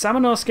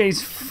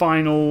Samanosuke's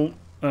final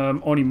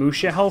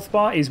Onimusha health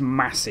bar is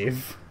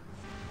massive.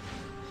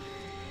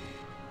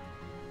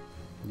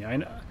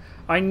 Yeah,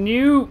 I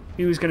knew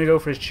he was going to go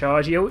for his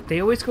charge.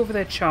 They always go for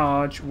their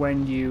charge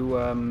when you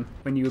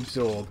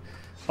absorb.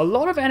 A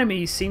lot of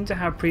enemies seem to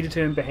have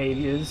predetermined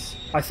behaviors.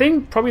 I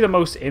think probably the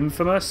most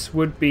infamous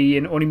would be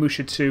in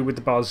Onimusha 2 with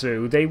the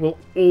Bazoo. They will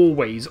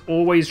always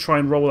try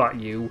and roll at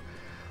you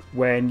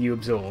when you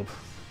absorb.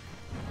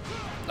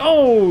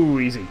 Oh,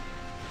 easy.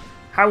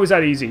 How is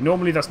that easy?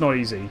 Normally that's not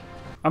easy.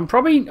 I'm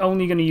probably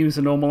only going to use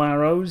the normal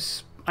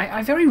arrows.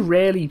 I very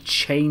rarely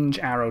change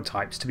arrow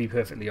types, to be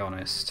perfectly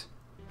honest.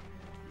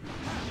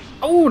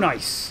 Oh,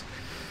 nice.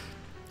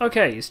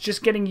 Okay, it's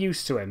just getting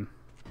used to him.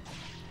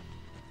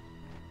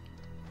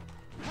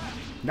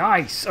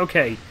 Nice.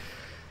 Okay,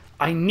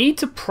 I need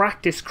to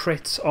practice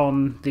crits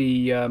on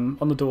the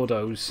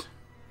Dordos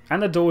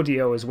and the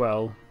Dordio as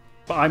well.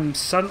 But I'm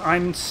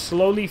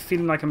slowly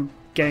feeling like I'm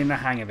getting the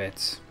hang of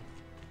it.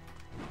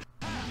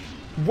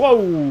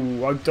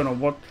 Whoa! I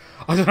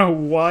don't know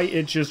why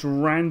it just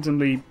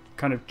randomly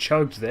kind of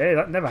chugged there.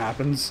 That never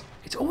happens.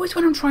 It's always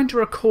when I'm trying to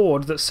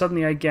record that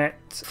suddenly I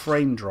get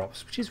frame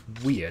drops, which is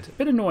weird. A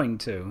bit annoying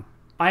too.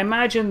 I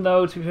imagine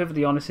though, to be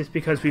perfectly honest, it's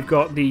because we've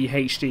got the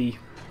HD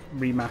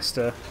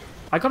remaster.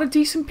 I got a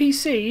decent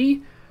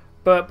PC,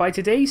 but by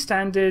today's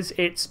standards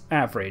it's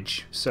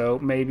average, so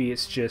maybe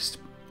it's just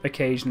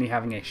occasionally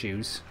having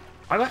issues.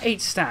 I got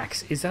 8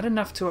 stacks. Is that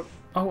enough to...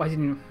 Oh, I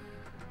didn't...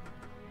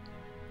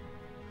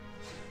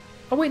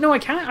 Oh wait, no, I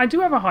can't. I do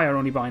have a higher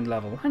Onibind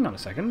level. Hang on a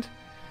second.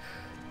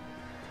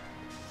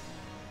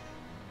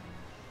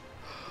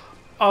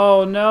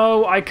 Oh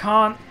no, I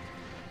can't.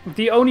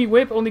 The Oni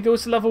Whip only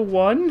goes to level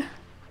 1?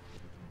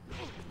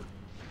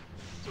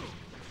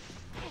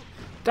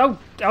 Oh,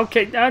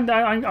 okay,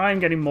 I'm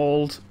getting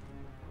mauled.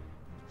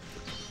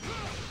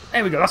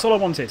 There we go, that's all I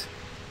wanted.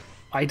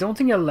 I don't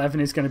think 11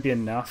 is going to be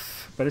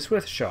enough, but it's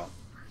worth a shot.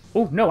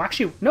 Oh, no,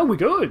 actually, no, we're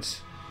good.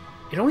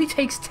 It only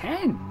takes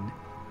 10.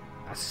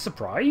 That's a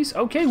surprise.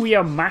 Okay, we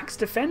are max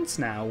defense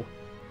now.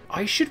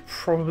 I should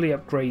probably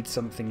upgrade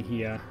something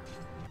here.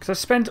 Because I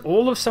spent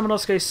all of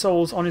Samanosuke's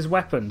souls on his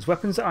weapons.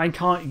 Weapons that I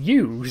can't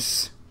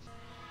use.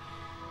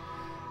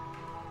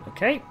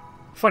 Okay.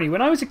 Funny,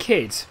 when I was a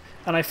kid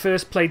and I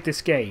first played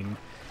this game,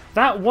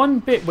 that one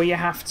bit where you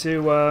have to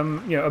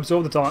you know,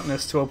 absorb the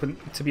darkness to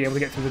be able to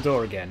get through the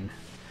door again,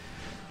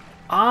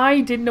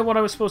 I didn't know what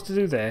I was supposed to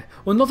do there.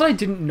 Well, not that I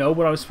didn't know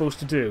what I was supposed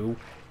to do,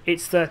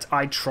 it's that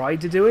I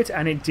tried to do it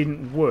and it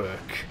didn't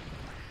work.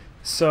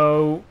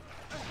 So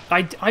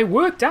I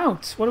worked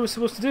out what I was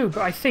supposed to do,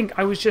 but I think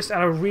I was just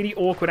at a really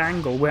awkward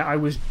angle where I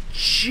was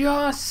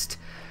just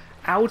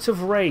out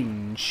of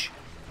range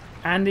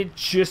and it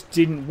just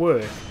didn't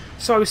work.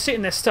 So I was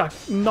sitting there stuck,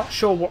 not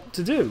sure what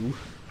to do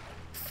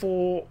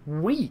for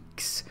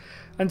weeks,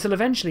 until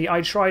eventually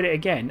I tried it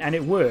again and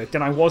it worked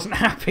and I wasn't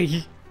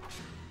happy.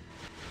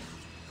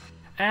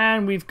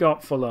 And we've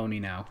got full Oni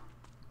now.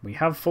 We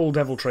have full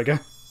Devil Trigger.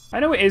 I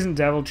know it isn't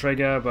Devil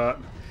Trigger, but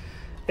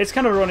it's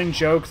kind of a running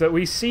joke that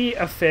we see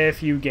a fair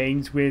few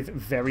games with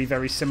very,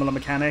 very similar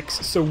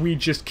mechanics, so we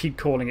just keep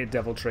calling it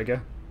Devil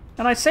Trigger.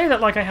 And I say that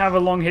like I have a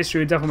long history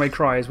with Devil May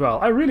Cry as well.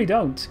 I really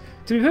don't.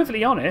 To be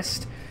perfectly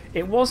honest,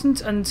 it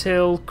wasn't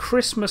until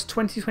Christmas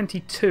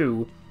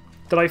 2022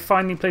 that I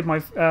finally played my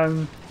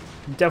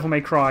Devil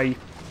May Cry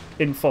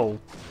in full.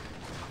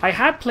 I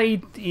had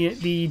played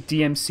the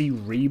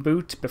DMC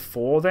reboot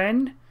before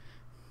then,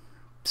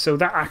 so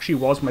that actually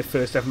was my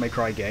first Devil May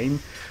Cry game,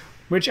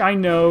 which I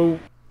know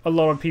a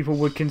lot of people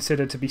would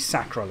consider to be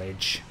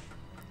sacrilege,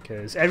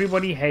 because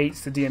everybody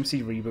hates the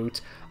DMC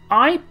reboot.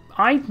 I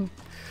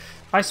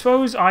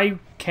suppose I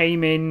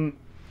came in,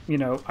 you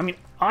know, I mean,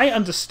 I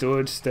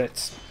understood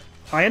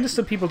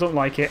people don't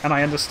like it, and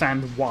I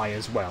understand why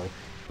as well.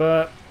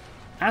 But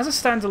as a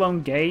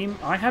standalone game,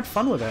 I had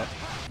fun with it.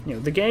 You know,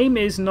 the game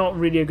is not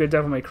really a good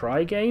Devil May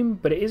Cry game,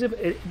 but it's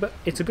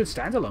a good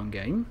standalone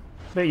game.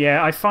 But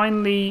yeah, I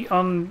finally it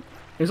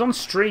was on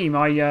stream.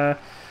 I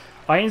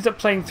ended up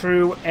playing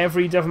through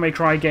every Devil May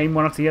Cry game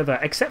one after the other,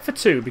 except for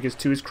 2, because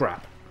 2 is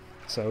crap.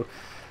 So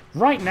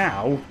right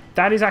now,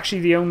 that is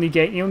actually the only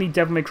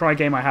Devil May Cry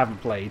game I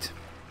haven't played.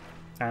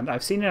 And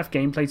I've seen enough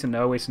gameplay to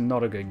know it's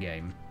not a good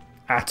game.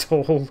 At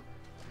all.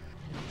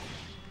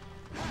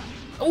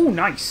 Oh,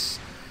 nice!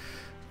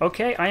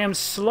 Okay, I am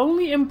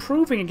slowly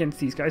improving against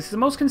these guys. It's the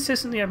most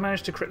consistently I've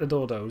managed to crit the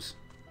Dordos.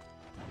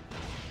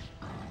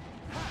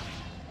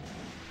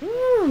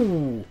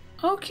 Ooh!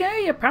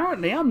 Okay,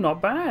 apparently I'm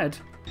not bad.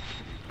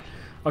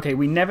 Okay,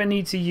 we never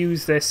need to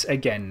use this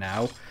again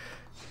now.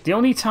 The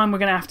only time we're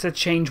going to have to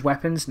change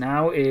weapons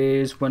now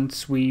is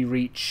once we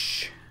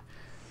reach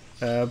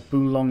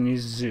Bulong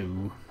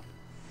Zoo.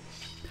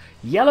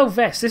 Yellow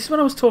Vest. This is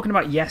what I was talking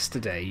about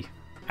yesterday.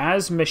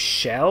 As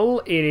Michelle,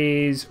 it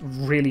is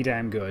really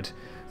damn good.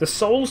 The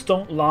souls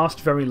don't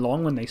last very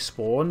long when they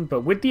spawn,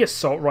 but with the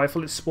assault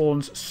rifle it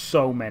spawns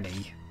so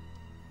many.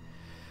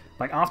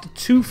 Like after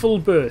 2 full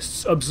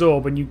bursts,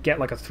 absorb and you get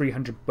like a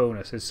 300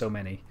 bonus. There's so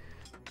many.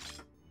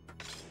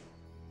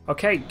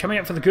 Okay, coming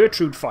up for the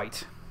Gertrude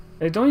fight.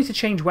 They don't need to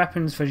change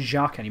weapons for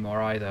Jacques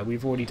anymore either.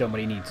 We've already done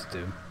what he needs to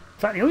do. In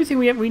fact, the only thing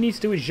we need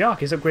to do with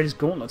Jacques is upgrade his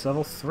gauntlet to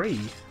level 3.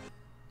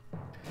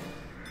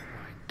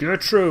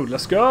 Gertrude,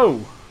 let's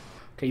go!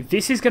 Okay,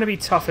 this is going to be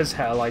tough as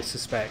hell, I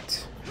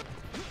suspect.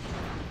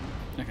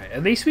 Okay,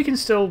 at least we can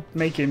still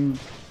make him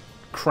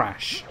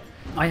crash.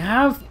 I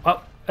have,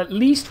 at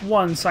least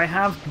once, I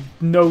have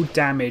no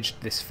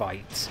damaged this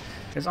fight.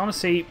 Because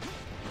honestly,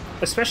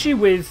 especially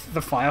with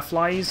the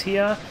Fireflies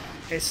here,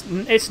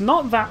 it's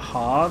not that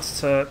hard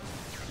to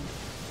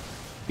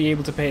be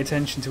able to pay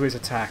attention to his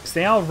attacks.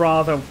 They are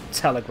rather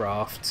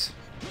telegraphed.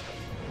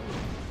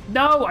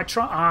 No, I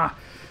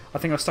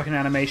think I was stuck in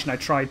animation. I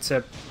tried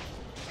to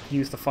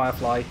use the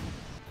Firefly.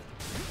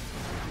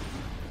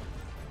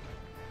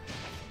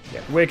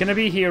 Yeah, we're going to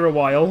be here a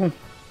while.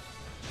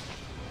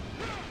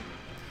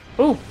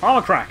 Ooh,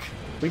 armor crack.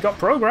 We got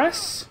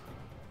progress.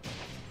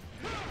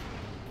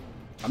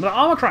 Another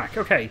armor crack.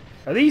 Okay,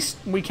 at least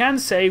we can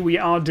say we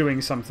are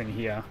doing something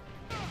here.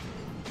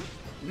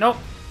 Nope.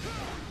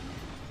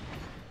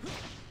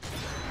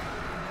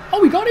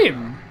 Oh, we got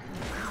him.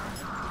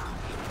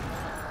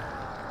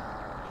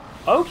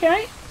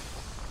 Okay.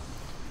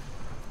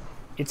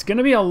 It's going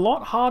to be a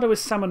lot harder with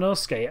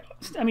Samanosuke.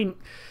 I mean,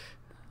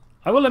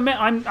 I will admit,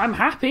 I'm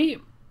happy.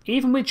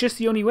 Even with just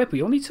the Oni Whip,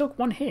 we only took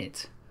 1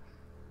 hit.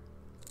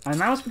 And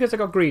that was because I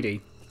got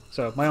greedy.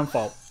 So, my own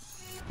fault.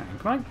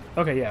 Come on.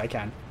 Okay, yeah, I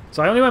can.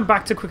 So I only went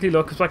back to quickly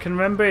look, because I can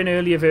remember in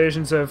earlier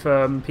versions of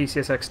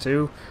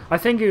PCSX2, I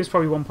think it was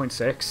probably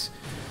 1.6,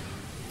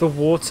 the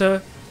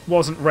water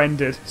wasn't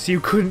rendered, so you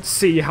couldn't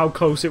see how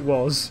close it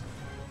was,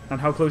 and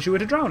how close you were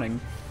to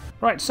drowning.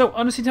 Right, so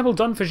Undersea Temple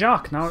done for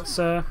Jacques. Now let's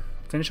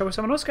finish up with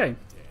Samanosuke.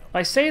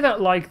 I say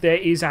that like there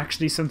is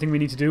actually something we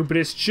need to do, but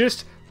it's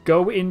just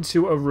go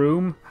into a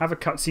room, have a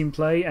cutscene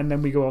play, and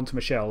then we go on to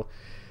Michelle.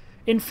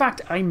 In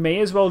fact, I may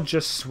as well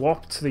just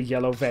swap to the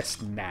yellow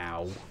vest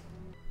now.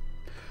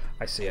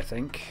 I see, I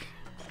think.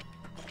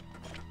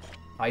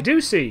 I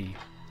do see!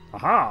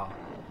 Aha!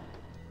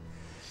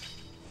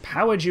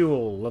 Power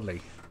Jewel,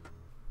 lovely.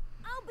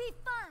 I'll be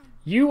fine.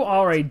 You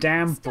are a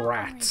damn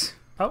brat.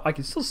 Oh, I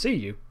can still see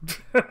you.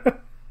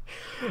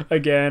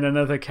 Again,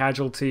 another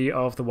casualty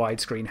of the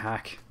widescreen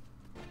hack.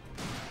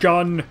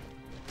 Gun!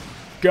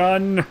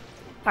 Gun!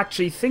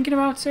 Actually, thinking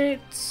about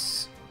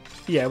it...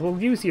 yeah,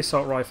 we'll use the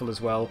assault rifle as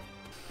well.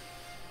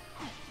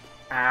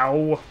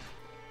 Ow!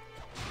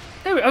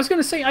 Anyway, I was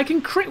going to say, I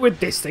can crit with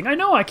this thing. I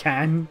know I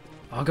can.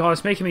 Oh god,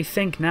 it's making me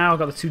think now. I've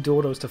got the two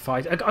Dordos to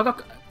fight.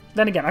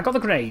 Then again, I got the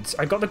grenades.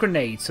 I got the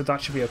grenades, so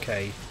that should be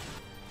okay.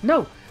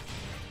 No!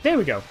 There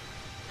we go.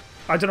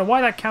 I don't know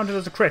why that counted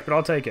as a crit, but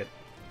I'll take it.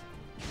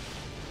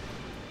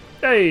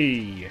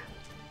 Hey!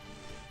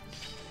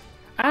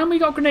 And we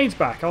got grenades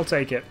back. I'll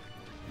take it.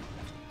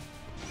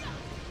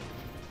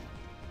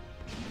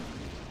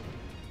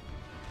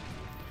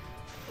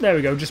 There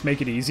we go, just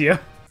make it easier.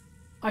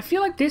 I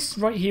feel like this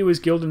right here was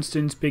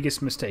Guildenstern's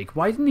biggest mistake.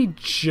 Why didn't he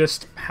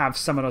just have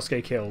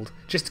Samanosuke killed?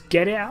 Just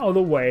get it out of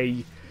the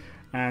way,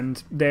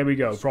 and there we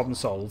go, problem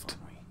solved.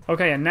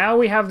 Okay, and now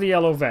we have the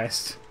yellow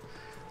vest.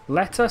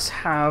 Let us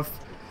have...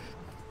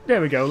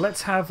 there we go,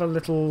 let's have a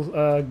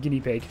little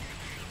guinea pig.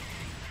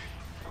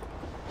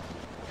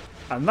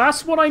 And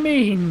that's what I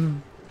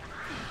mean!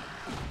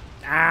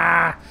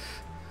 Ah!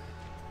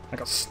 I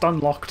got stun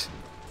locked.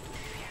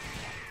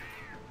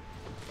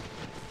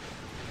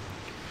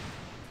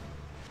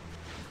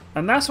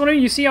 And that's what I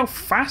mean, you see how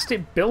fast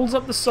it builds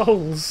up the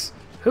souls.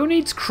 Who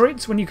needs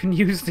crits when you can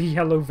use the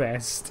yellow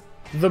vest?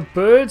 The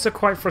birds are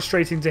quite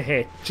frustrating to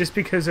hit, just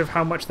because of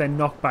how much their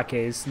knockback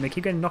is, and they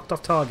keep getting knocked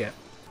off target.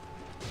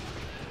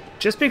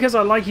 Just because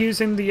I like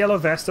using the yellow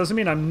vest doesn't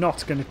mean I'm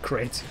not going to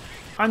crit.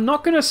 I'm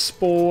not going to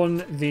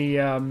spawn the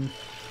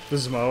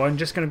Zmo, I'm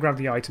just going to grab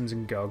the items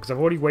and go, because I've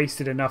already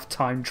wasted enough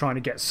time trying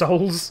to get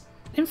souls.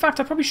 In fact,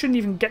 I probably shouldn't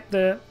even get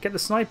the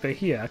sniper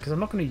here, because I'm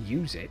not going to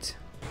use it.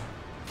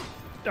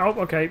 Oh,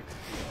 okay.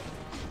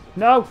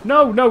 No,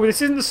 no, no,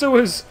 this isn't the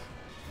sewers.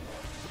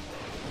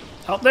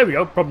 Oh, there we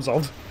go, problem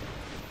solved.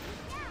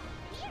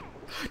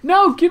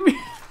 No, give me...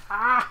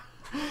 ah!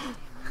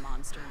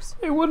 Monsters.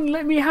 It wouldn't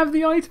let me have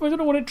the item, I don't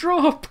know what it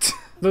dropped.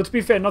 Though to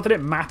be fair, not that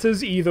it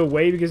matters either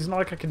way, because it's not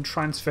like I can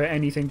transfer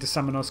anything to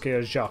Samanosuke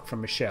or Jacques from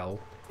Michelle.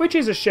 Which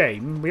is a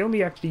shame, we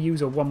only actually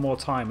use her one more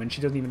time and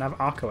she doesn't even have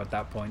Arco at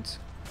that point.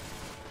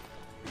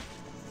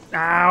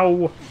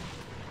 Ow!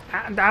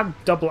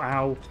 Double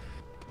ow.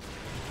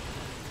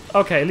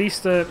 Okay, at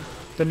least the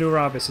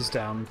Nurabis is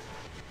down.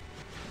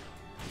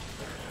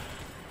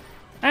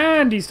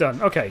 And he's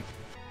done. Okay.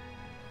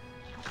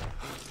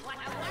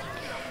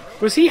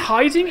 Was he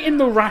hiding in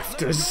the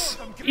rafters?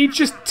 He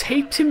just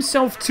taped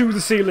himself to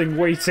the ceiling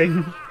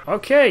waiting.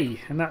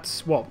 Okay, and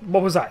that's what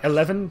was that?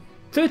 11?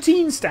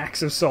 13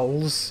 stacks of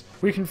souls.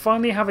 We can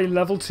finally have a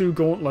level 2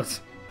 gauntlet.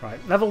 Right,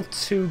 level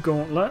 2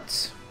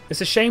 gauntlet. It's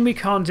a shame we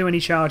can't do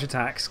any charge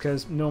attacks,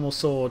 because normal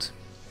sword.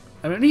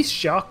 I mean, at least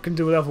Jacques can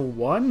do level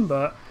 1,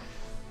 but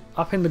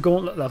up in the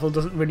gauntlet level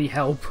doesn't really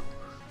help.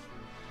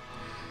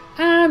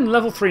 And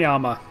level 3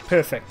 armor.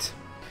 Perfect.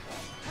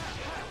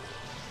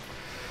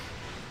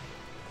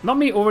 Not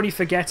me already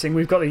forgetting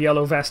we've got the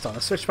yellow vest on.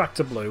 Let's switch back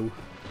to blue.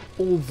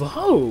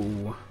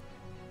 Although,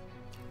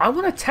 I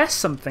want to test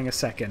something a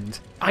second.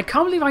 I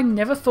can't believe I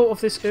never thought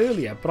of this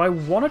earlier, but I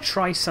want to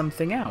try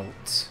something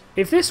out.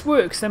 If this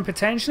works, then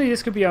potentially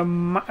this could be a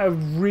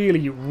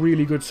really,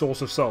 really good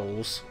source of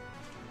souls.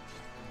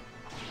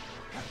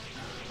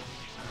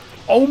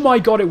 Oh my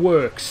god, it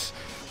works!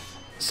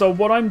 So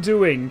what I'm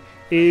doing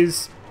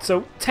is...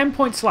 so,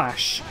 10-point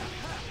slash.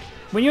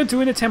 When you're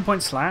doing a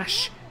 10-point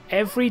slash,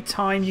 every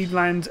time you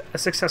land a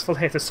successful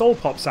hit, a soul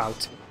pops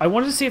out. I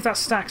wanted to see if that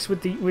stacks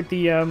with the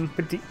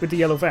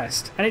yellow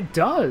vest, and it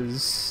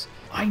does.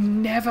 I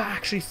never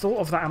actually thought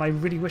of that, and I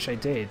really wish I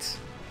did.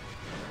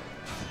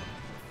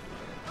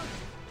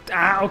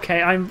 Ah,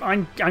 okay,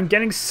 I'm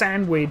getting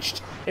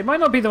sandwiched. It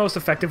might not be the most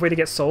effective way to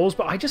get souls,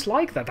 but I just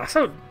like that.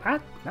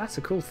 That's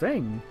a cool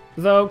thing.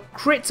 Though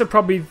crits are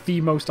probably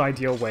the most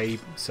ideal way,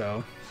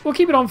 so we'll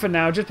keep it on for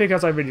now, just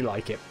because I really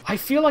like it. I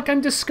feel like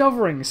I'm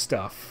discovering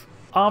stuff.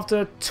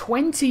 After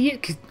 20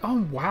 years...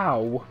 oh,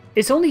 wow.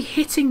 It's only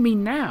hitting me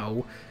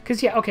now.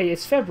 Because, yeah, okay,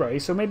 it's February,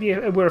 so maybe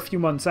we're a few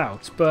months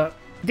out. But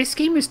this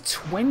game is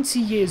 20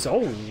 years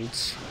old.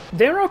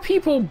 There are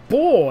people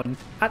born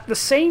at the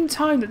same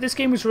time that this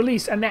game was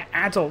released, and they're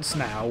adults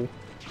now.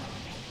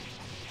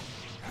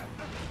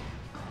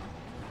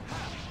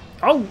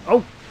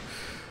 Oh.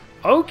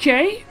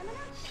 Okay.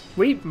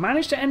 We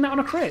managed to end that on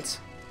a crit.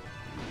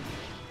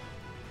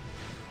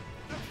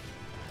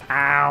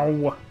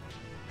 Ow.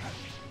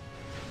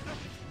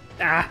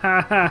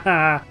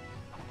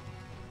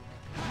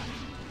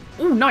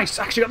 Ooh, nice!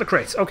 Actually got the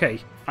crit.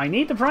 Okay. I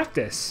need to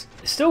practice.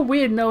 It's still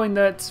weird knowing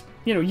that,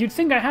 you know, you'd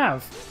think I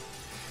have.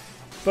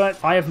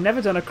 But I have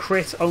never done a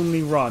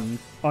crit-only run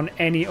on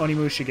any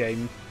Onimusha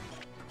game.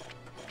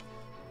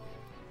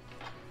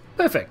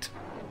 Perfect.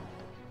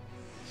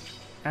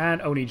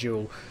 And Oni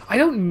Jewel. I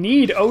don't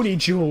need Oni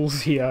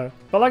Jewels here.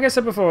 But like I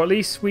said before, at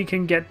least we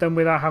can get them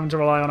without having to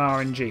rely on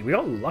RNG. We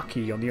got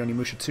lucky on the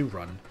Onimusha 2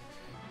 run.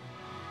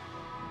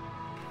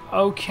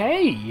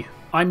 Okay.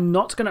 I'm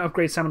not going to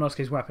upgrade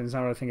Samanosuke's weapons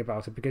now that I think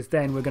about it, because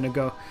then we're going to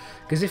go...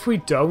 Because if we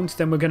don't,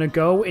 then we're going to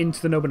go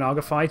into the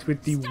Nobunaga fight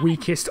with the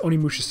weakest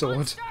Onimusha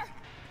sword.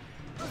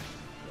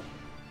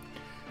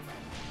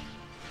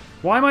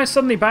 Why am I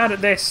suddenly bad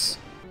at this?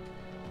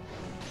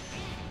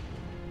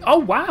 Oh,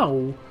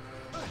 wow.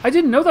 I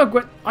didn't know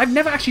that. I've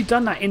never actually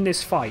done that in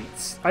this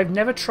fight. I've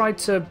never tried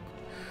to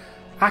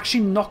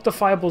actually knock the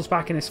fireballs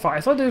back in this fight.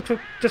 I thought they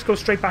could just go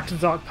straight back to the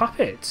Dark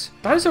Puppet.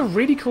 That is a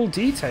really cool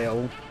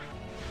detail.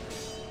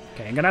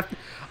 Okay, I'm gonna have to,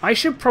 I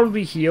should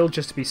probably heal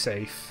just to be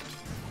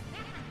safe.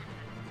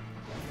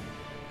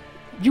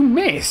 You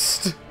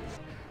missed!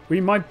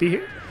 We might be...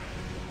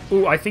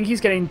 Ooh, I think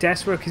he's getting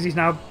desperate because he's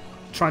now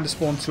trying to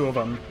spawn 2 of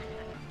them.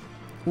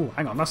 Ooh,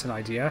 hang on, that's an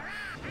idea.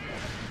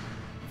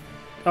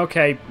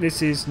 Okay,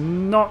 this is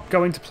not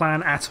going to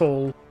plan at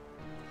all.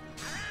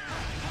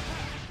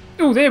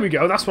 Oh, there we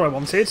go. That's what I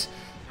wanted.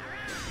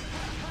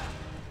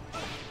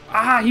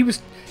 Ah, he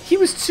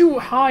was too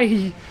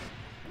high.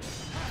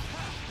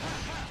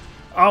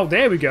 Oh,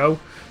 there we go.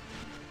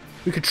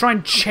 We could try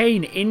and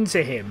chain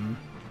into him.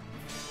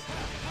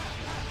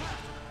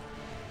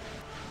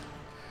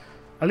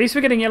 At least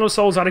we're getting yellow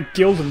souls out of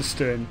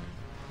Guildenstern.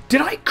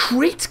 Did I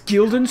crit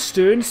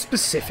Guildenstern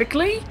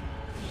specifically?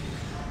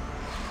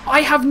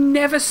 I have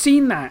never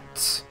seen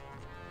that.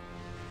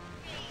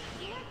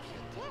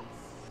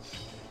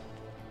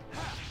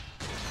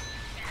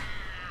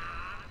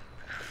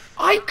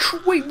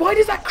 Wait, why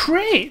did that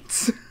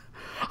crit?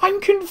 I'm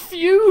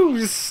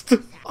confused.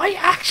 I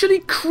actually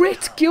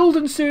crit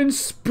Guildenstern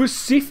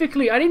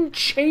specifically. I didn't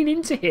chain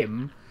into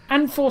him.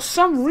 And for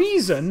some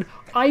reason,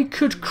 I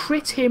could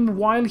crit him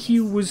while he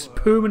was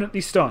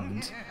permanently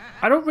stunned.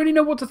 I don't really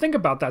know what to think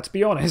about that, to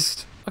be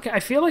honest. Okay, I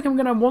feel like I'm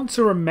going to want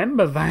to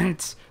remember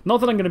that. Not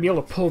that I'm going to be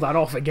able to pull that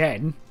off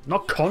again.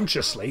 Not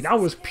consciously. That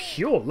was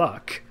pure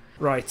luck.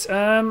 Right,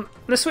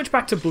 let's switch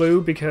back to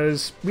blue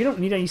because we don't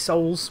need any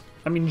souls.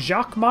 I mean,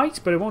 Jacques might,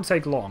 but it won't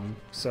take long.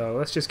 So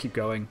let's just keep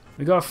going.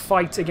 We got to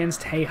fight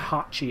against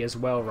Heihachi as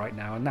well right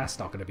now, and that's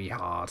not going to be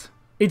hard.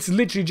 It's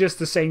literally just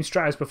the same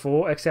strat as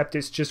before, except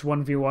it's just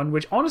 1v1,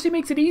 which honestly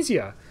makes it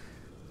easier.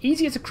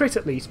 Easier to crit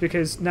at least,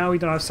 because now we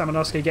don't have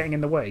Samanosuke getting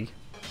in the way.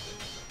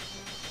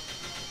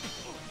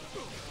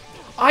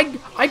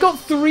 I got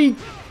 3...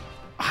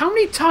 How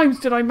many times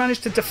did I manage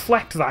to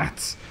deflect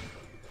that?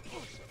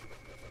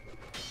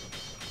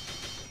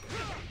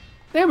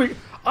 There we go.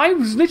 I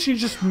was literally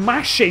just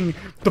mashing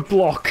the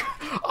block.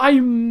 I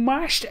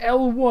mashed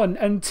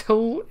L1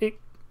 until it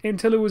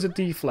was a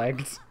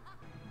deflect.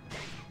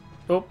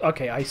 Oh,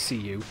 okay, I see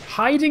you.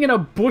 Hiding in a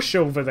bush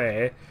over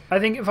there. I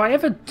think if I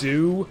ever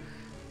do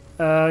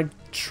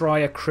try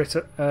a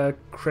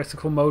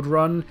critical mode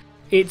run,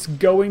 it's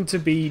going to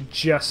be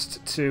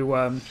just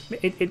to...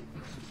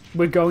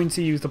 we're going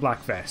to use the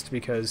Black Vest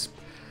because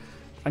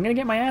I'm going to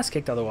get my ass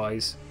kicked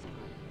otherwise.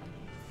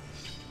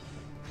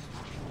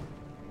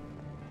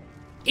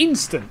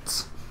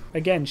 Instant!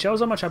 Again, shows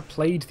how much I've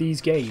played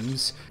these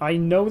games. I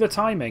know the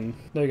timing.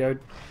 There we go.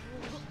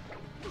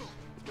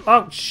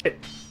 Oh, shit.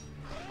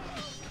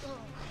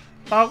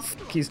 Oh,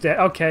 fuck, he's dead.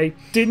 Okay.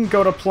 Didn't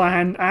go to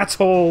plan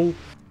at all.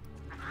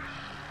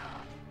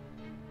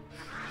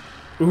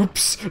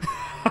 Oops.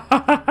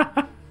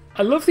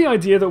 I love the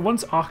idea that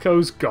once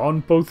Akko's gone,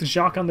 both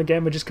Jacques and the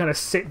gamer just kind of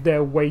sit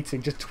there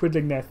waiting, just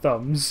twiddling their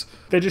thumbs.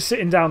 They're just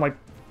sitting down like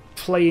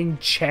playing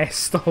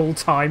chess the whole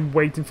time,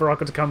 waiting for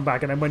Akko to come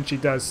back, and then when she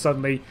does,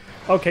 suddenly,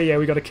 okay, yeah,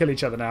 we got to kill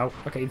each other now.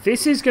 Okay,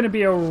 this is going to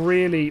be a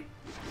really,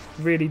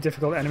 really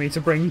difficult enemy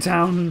to bring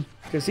down,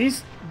 because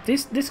this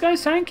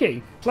guy's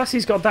tanky. Plus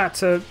he's got that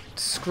to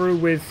screw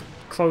with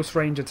close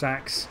range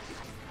attacks.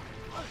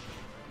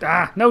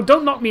 Ah, no,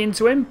 don't knock me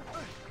into him.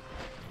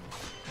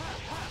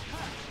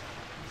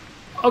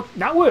 Oh,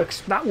 that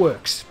works. That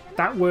works.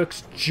 That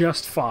works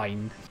just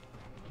fine.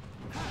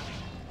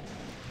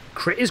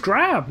 Crit is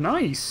grab.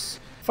 Nice.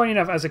 Funny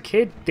enough, as a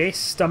kid, this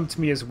stumped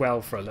me as well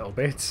for a little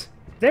bit.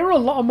 There were a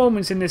lot of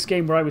moments in this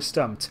game where I was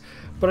stumped.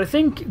 But I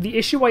think the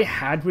issue I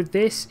had with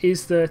this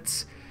is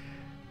that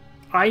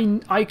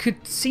I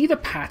could see the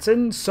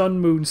pattern Sun,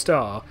 Moon,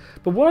 Star.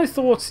 But what I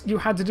thought you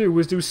had to do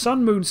was do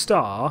Sun, Moon,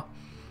 Star,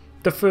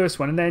 the first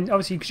one, and then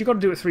obviously because you've got to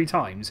do it 3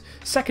 times.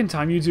 Second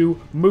time you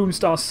do Moon,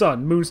 Star,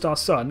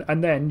 Sun,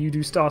 and then you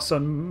do Star,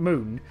 Sun,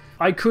 Moon.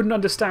 I couldn't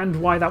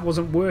understand why that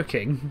wasn't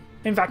working.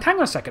 In fact, hang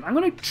on a second. I'm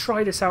going to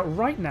try this out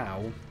right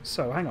now.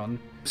 So, hang on.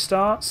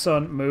 Star,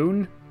 Sun,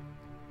 Moon.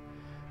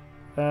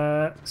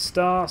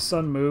 Star,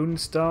 Sun, Moon.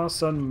 Star,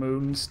 Sun,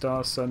 Moon.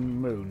 Star, Sun,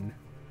 Moon.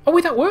 Oh,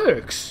 wait, that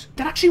works.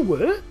 That actually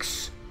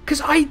works.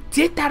 Because I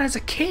did that as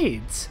a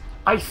kid.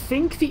 I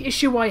think the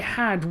issue I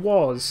had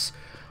was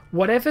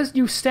whatever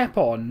you step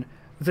on,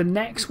 the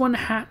next one,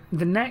 panel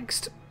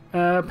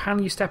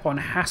you step on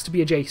has to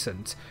be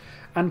adjacent.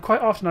 And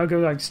quite often I'll go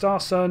like Star,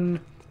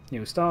 Sun,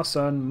 Star,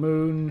 Sun,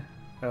 Moon,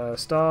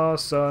 Star,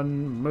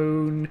 sun,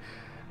 moon.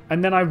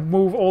 And then I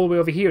move all the way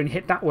over here and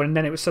hit that one, and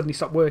then it would suddenly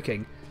stop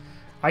working.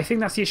 I think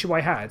that's the issue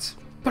I had.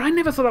 But I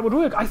never thought that would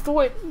work. I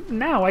thought,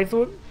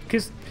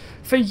 because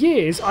for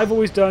years I've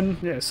always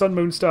done sun,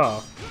 moon,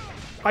 star.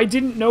 I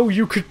didn't know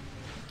you could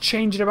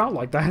change it about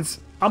like that.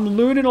 I'm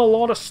learning a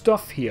lot of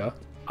stuff here.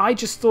 I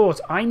just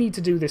thought I need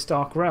to do this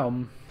Dark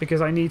Realm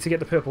because I need to get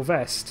the purple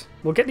vest.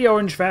 We'll get the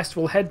orange vest,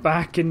 we'll head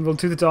back and we'll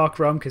do the Dark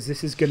Realm because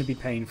this is going to be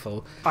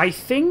painful. I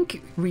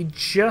think we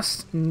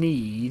just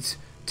need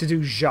to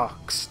do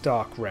Jacques'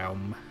 Dark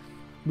Realm.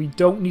 We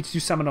don't need to do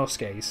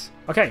Samanosuke's.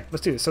 Okay,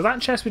 let's do this. So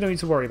that chest we don't need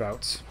to worry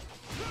about.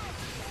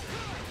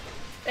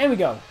 There we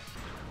go.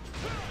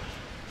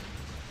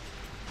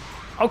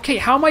 Okay,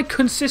 how am I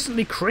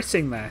consistently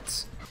critting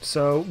that?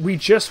 So we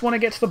just want to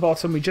get to the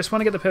bottom, we just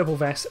want to get the purple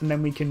vest, and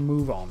then we can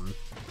move on.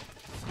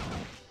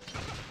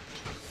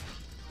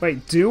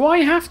 Wait, do I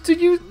have to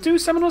do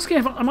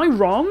Samanosuke? Am I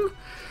wrong?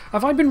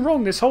 Have I been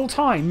wrong this whole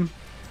time?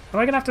 Am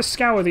I going to have to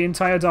scour the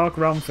entire Dark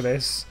Realm for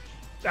this?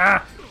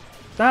 Ah!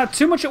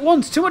 Too much at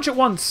once! Too much at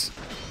once!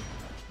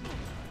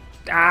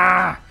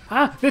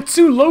 They're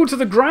too low to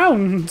the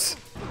ground!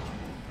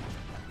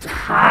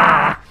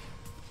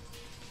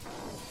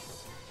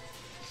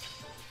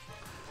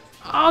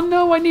 Oh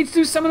no, I need to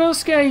do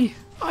Samanosuke!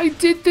 I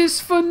did this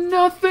for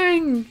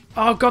nothing!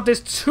 Oh god, there's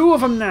two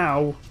of them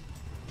now!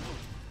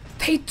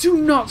 They do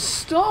not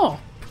stop!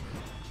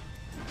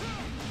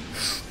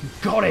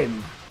 Got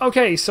him!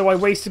 Okay, so I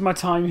wasted my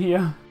time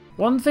here.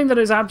 One thing that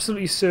is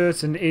absolutely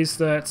certain is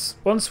that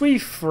once we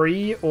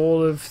free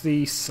all of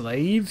the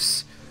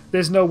slaves,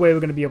 there's no way we're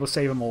going to be able to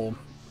save them all.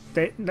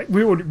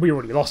 We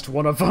already lost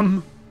one of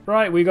them.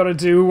 Right, we got to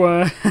do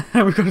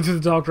the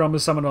Dark Realm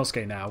with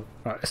Samanosuke now.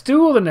 Right, let's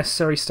do all the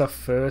necessary stuff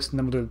first, and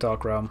then we'll do the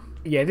Dark Realm.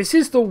 Yeah, this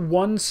is the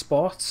one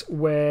spot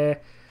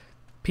where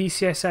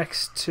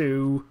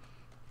PCSX2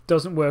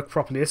 doesn't work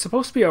properly. There's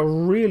supposed to be a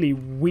really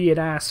weird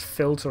ass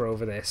filter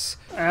over this.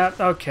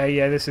 Okay,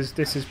 yeah, this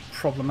is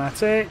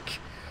problematic.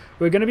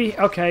 We're gonna be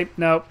okay.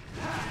 No.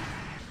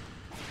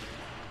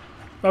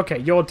 Okay,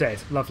 you're dead.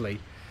 Lovely.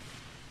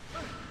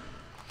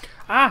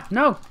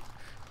 No.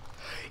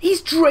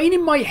 He's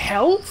draining my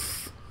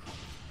health?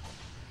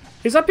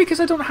 Is that because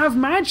I don't have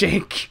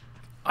magic?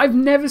 I've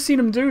never seen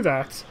him do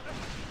that.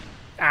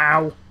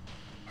 Ow.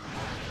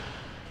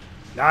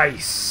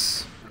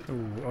 Nice.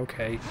 Ooh,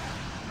 okay.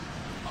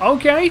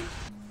 Okay.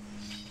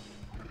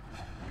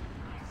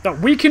 No,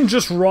 we can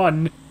just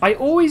run. I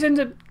always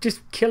end up just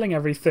killing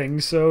everything,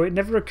 so it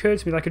never occurred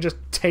to me that I could just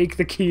take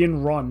the key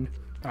and run.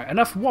 Alright,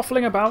 enough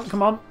waffling about.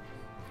 Come on.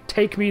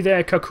 Take me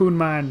there, Cocoon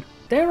Man.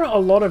 There are a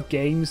lot of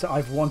games that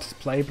I've wanted to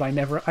play, but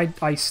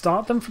I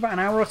start them for about an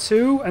hour or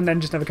two and then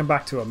just never come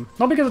back to them.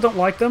 Not because I don't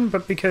like them,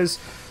 but because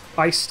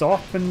I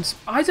stop and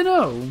I don't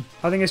know.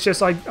 I think it's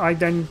just I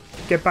then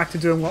get back to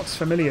doing what's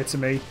familiar to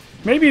me.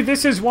 Maybe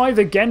this is why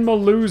the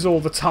Genma lose all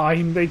the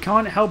time. They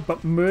can't help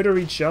but murder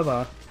each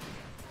other.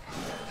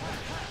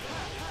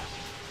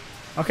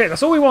 Okay,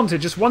 that's all we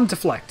wanted, just one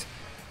deflect.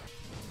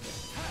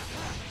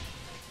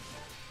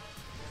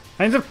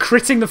 I ended up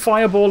critting the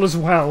fireball as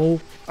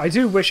well. I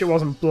do wish it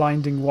wasn't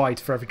blinding white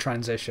for every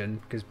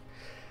transition, because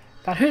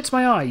that hurts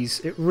my eyes.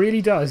 It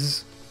really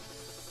does.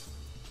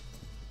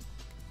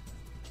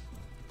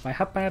 I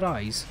have bad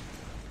eyes.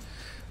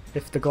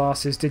 If the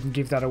glasses didn't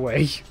give that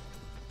away.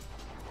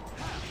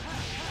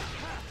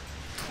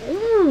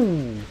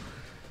 Ooh!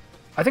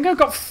 I think I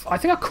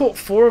caught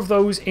 4 of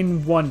those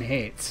in one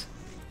hit.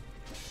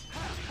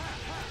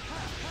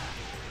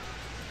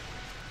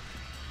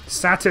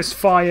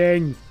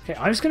 Satisfying. Okay,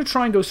 I'm just going to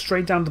try and go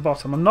straight down the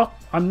bottom.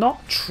 I'm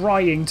not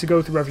trying to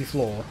go through every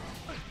floor.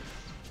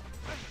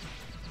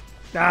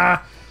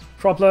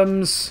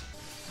 Problems.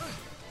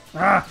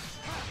 There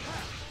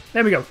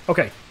we go.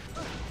 Okay.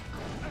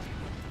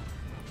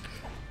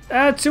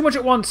 Too much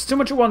at once. Too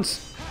much at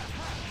once.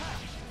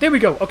 There we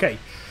go. Okay.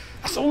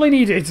 That's all I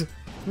needed.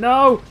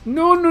 No.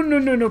 No, no, no,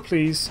 no, no,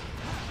 please.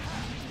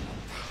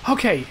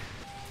 Okay.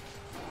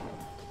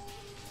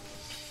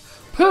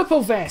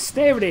 Purple vest.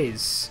 There it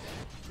is.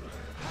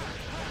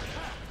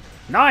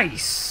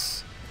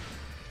 Nice!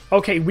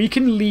 Okay, we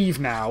can leave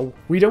now.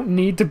 We don't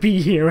need to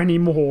be here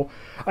anymore.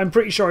 I'm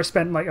pretty sure I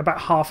spent like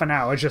about half an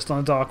hour just on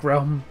the Dark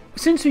Realm.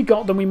 Since we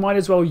got them, we might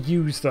as well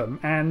use them.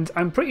 And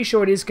I'm pretty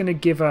sure it is going to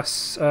give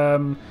us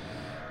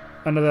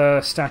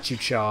another statue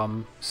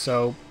charm.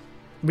 So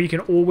we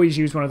can always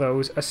use one of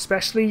those,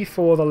 especially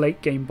for the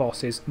late game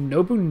bosses.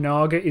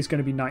 Nobunaga is going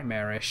to be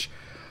nightmarish.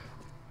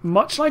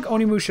 Much like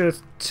Onimusha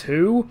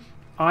 2,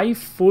 I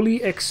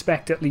fully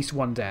expect at least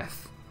one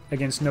death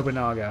against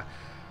Nobunaga.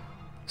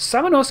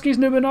 Samanosuke's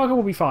Nobunaga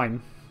will be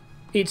fine.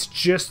 It's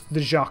just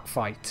the Jacques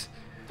fight.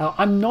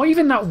 I'm not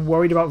even that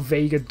worried about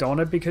Vega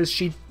Donna because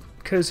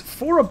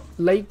for a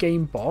late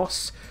game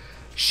boss,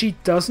 she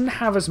doesn't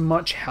have as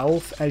much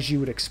health as you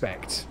would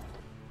expect.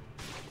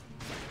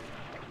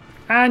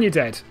 And you're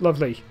dead.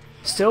 Lovely.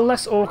 Still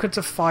less awkward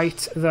to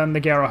fight than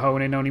the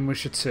Garahone in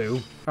Onimusha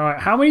 2.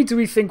 Alright, how many do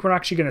we think we're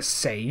actually going to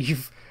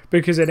save?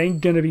 Because it ain't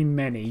going to be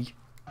many.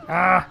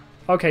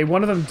 Okay,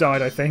 one of them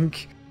died, I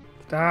think.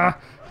 Ah.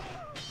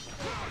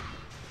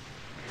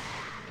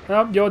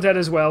 Oh, you're dead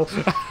as well.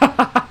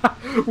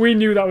 We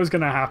knew that was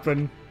going to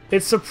happen.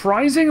 It's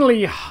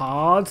surprisingly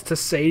hard to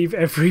save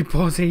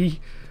everybody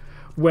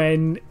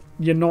when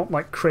you're not,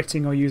 like,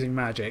 critting or using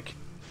magic.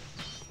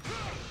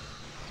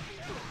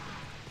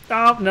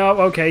 Oh, no,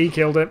 okay, he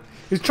killed it.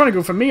 He's trying to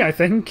go for me, I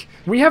think.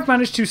 We have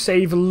managed to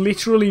save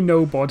literally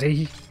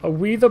nobody. Are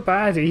we the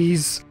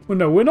baddies? Well,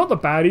 no, we're not the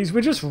baddies.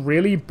 We're just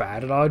really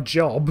bad at our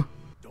job.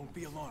 Don't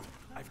be alarmed.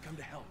 I've come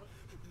to help.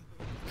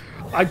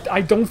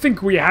 I don't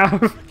think we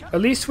have.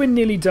 At least we're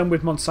nearly done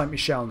with Mont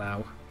Saint-Michel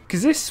now.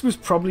 Because this was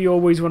probably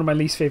always one of my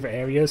least favourite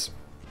areas.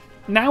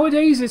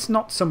 Nowadays, it's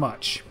not so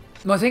much.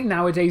 I think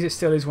nowadays it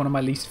still is one of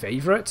my least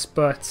favourites,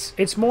 but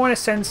it's more in a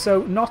sense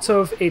so, not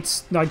of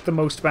it's like the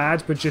most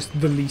bad, but just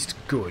the least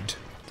good.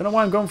 Don't know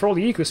why I'm going for all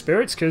the eco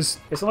spirits, because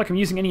it's not like I'm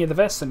using any of the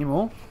vests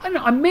anymore. I don't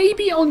know,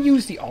 maybe I'll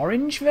use the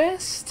orange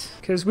vest,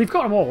 because we've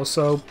got them all,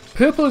 so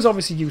purple is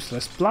obviously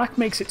useless, black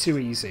makes it too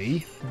easy,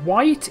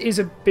 white is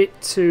a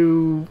bit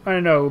too, I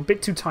don't know, a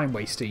bit too time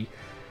wasty.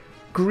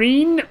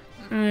 Green,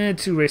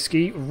 too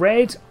risky,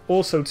 red,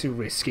 also too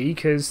risky,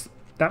 because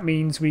that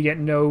means we get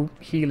no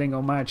healing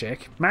or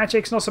magic.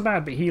 Magic's not so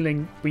bad, but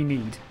healing we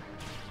need.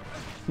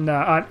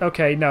 No,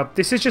 okay, no.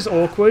 This is just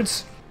awkward.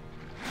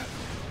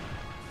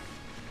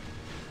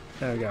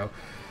 There we go.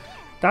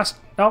 That's...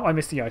 Oh, I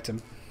missed the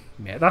item.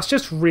 Yeah, that's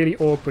just really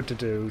awkward to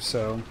do,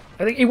 so...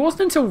 I think it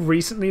wasn't until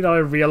recently that I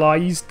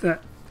realised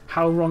that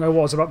how wrong I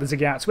was about the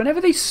Zagats.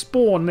 Whenever they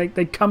spawn,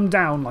 they come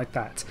down like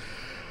that.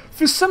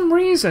 For some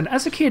reason,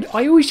 as a kid,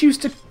 I always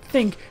used to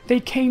think they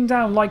came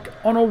down like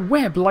on a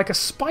web, like a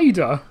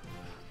spider.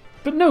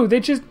 But no, they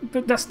just...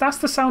 That's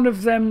the sound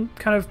of them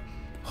kind of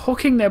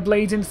hooking their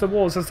blades into the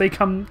walls as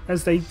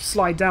they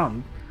slide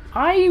down.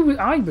 I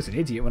was an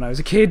idiot when I was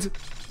a kid.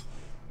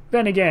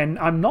 Then again,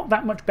 I'm not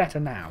that much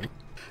better now.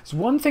 There's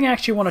one thing I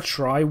actually want to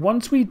try.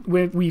 Once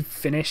we've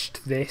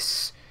finished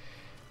this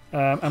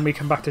and we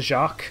come back to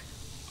Jacques,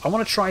 I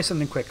want to try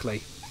something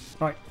quickly.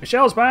 Right,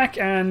 Michelle's back,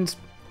 and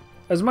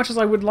as much as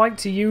I would like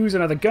to use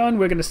another gun,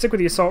 we're going to stick with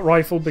the assault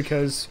rifle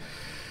because...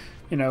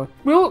 You know,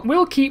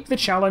 we'll keep the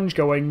challenge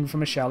going for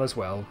Michelle as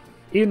well.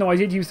 Even though I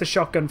did use the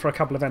shotgun for a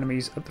couple of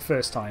enemies at the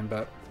first time,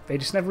 but they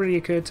just never really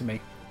occurred to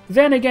me.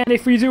 Then again,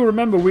 if we do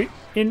remember,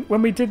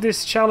 when we did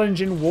this challenge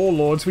in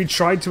Warlords, we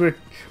tried to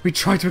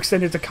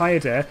extend it to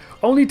Kaeder,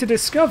 only to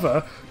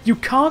discover you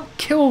can't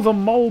kill the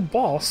mole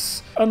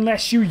boss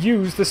unless you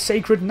use the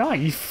sacred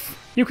knife.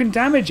 You can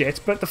damage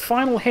it, but the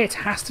final hit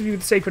has to be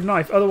with the sacred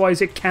knife,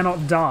 otherwise it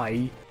cannot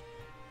die.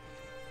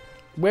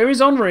 Where is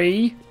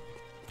Henri?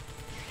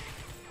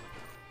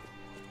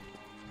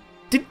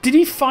 Did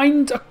he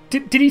find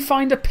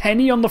a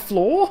penny on the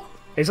floor?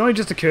 It's only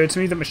just occurred to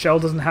me that Michelle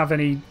doesn't have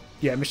any...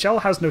 Yeah, Michelle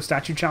has no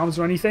statue charms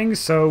or anything,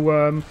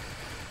 so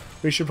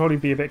we should probably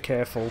be a bit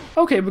careful.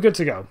 Okay, we're good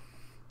to go.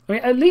 I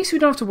mean, at least we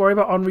don't have to worry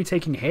about Henri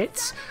taking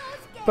hits.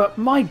 But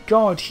my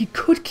god, he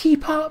could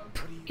keep up.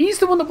 He's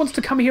the one that wants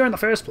to come here in the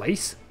first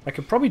place. I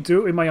could probably do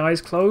it with my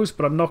eyes closed,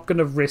 but I'm not going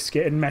to risk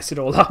it and mess it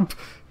all up.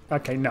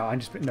 Okay, no, I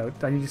need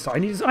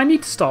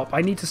to stop.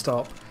 I need to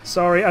stop.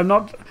 Sorry, I'm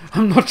not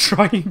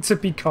trying to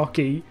be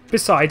cocky.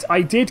 Besides,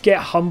 I did get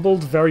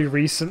humbled very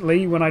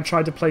recently when I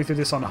tried to play through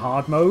this on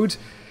hard mode.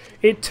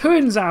 It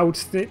turns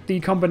out that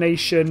the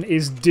combination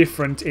is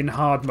different in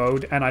hard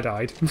mode, and I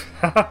died.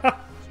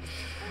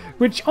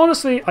 Which,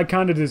 honestly, I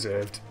kind of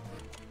deserved.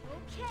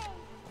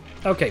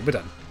 Okay, we're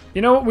done.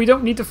 You know what? We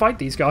don't need to fight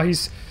these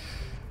guys.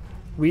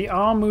 We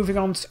are moving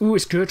on to... Ooh,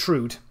 it's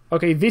Gertrude.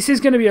 Okay, this is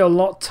going to be a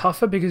lot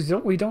tougher because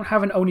we don't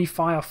have an Oni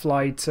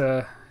Firefly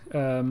to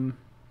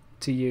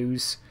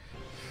use.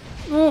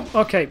 Oh,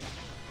 okay.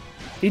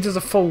 He does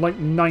a full, like,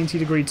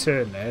 90-degree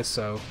turn there,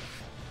 so...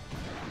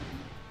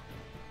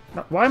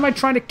 Why am I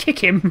trying to kick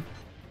him?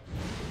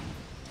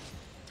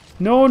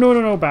 No.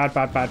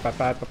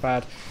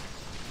 Bad.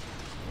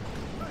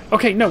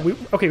 Okay, no,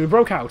 we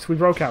broke out. We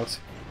broke out.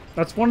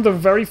 That's one of the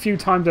very few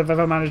times I've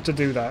ever managed to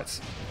do that.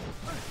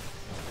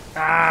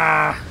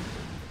 Ah!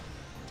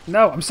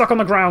 No, I'm stuck on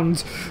the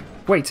ground.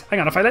 Wait, hang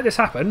on, if I let this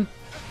happen...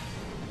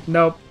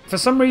 No, for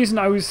some reason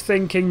I was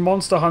thinking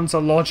Monster Hunter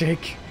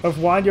logic of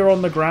while you're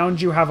on the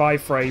ground you have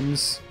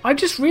iframes. I've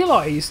just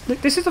realised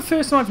that this is the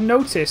first time I've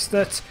noticed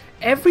that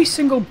every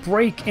single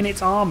break in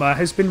its armour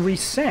has been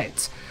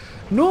reset.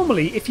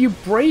 Normally, if you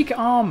break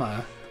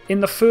armour in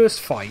the first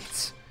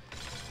fight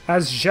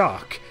as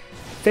Jacques,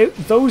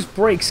 those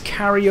breaks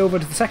carry over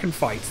to the second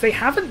fight. They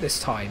haven't this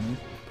time.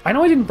 I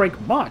know I didn't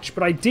break much,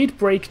 but I did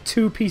break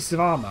 2 pieces of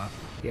armour.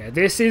 Yeah,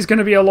 this is going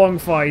to be a long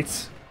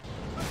fight.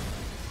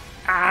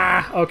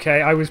 Ah,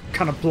 okay, I was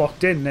kind of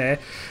blocked in there.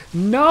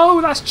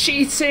 No, that's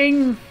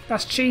cheating!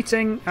 That's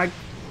cheating. I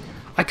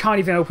can't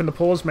even open the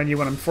pause menu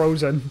when I'm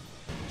frozen.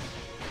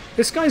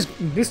 This guy's...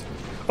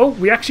 Oh,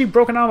 we actually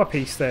broke an armor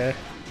piece there.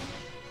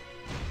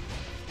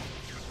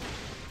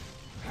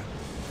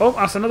 Oh,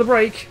 that's another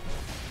break.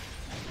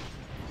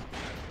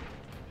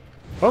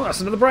 Oh, that's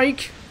another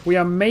break. We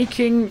are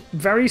making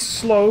very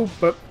slow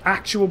but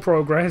actual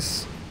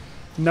progress.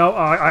 No,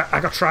 I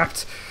got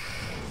trapped.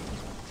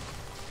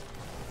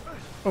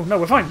 Oh, no,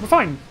 we're fine. We're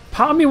fine.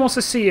 Part of me wants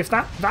to see if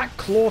that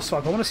claw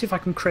swipe, I want to see if I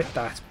can crit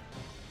that.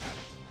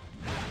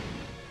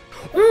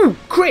 Ooh,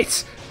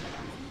 crit!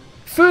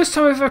 First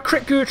time I've ever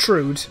crit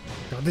Gertrude.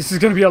 God, this is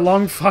going to be a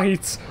long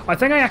fight. I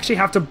think I actually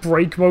have to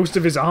break most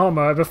of his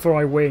armor before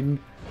I win.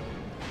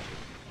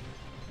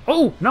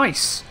 Oh,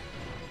 nice.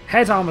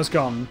 Head armor's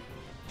gone.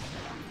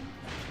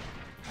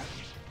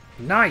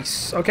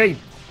 Nice. Okay.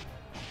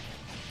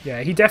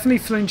 Yeah, he definitely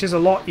flinches a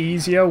lot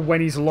easier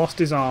when he's lost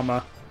his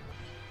armor.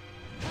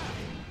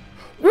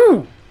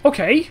 Ooh,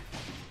 okay.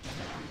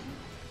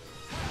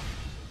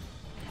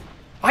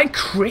 I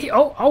crit.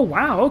 Oh,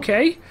 wow,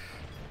 okay.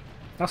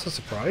 That's a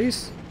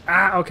surprise.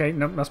 Ah, okay,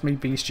 no, that's me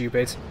being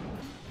stupid.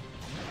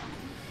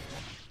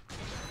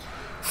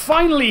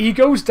 Finally, he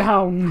goes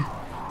down.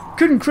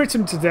 Couldn't crit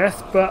him to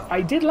death, but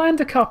I did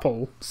land a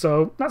couple,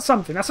 so that's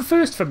something. That's a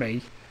first for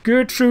me.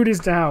 Gertrude is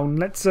down.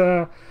 Let's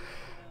go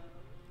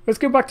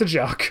back to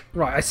Jacques.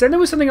 Right, I said there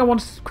was something I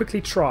wanted to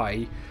quickly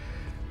try,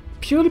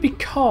 purely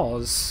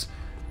because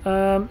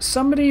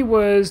somebody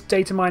was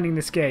data mining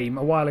this game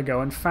a while ago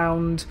and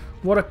found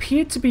what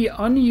appeared to be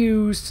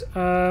unused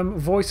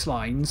voice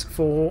lines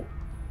for...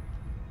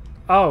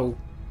 Oh,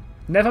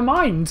 never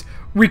mind.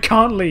 We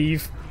can't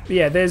leave.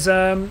 Yeah,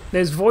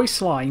 there's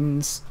voice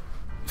lines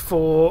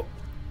for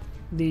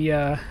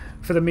the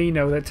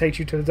Mino that takes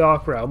you to the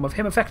Dark Realm of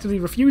him effectively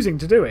refusing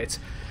to do it,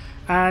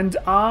 and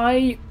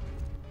I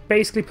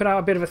basically put out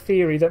a bit of a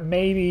theory that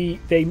maybe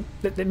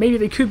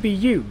they could be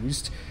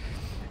used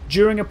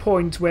during a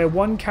point where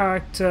one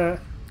character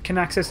can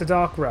access the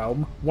Dark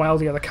Realm while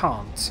the other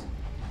can't.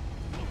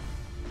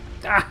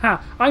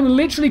 Aha! I'm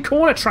literally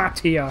corner trapped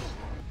here.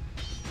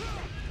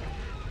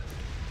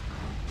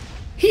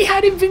 He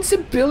had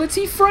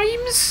invincibility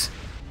frames?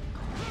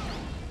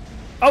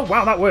 Oh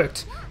wow, that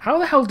worked. How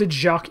the hell did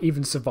Jacques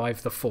even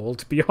survive the fall,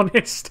 to be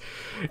honest?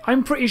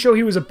 I'm pretty sure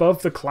he was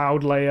above the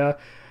cloud layer,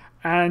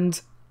 and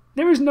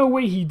there is no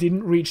way he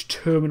didn't reach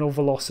terminal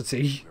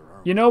velocity.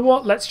 You know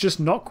what? Let's just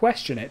not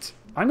question it.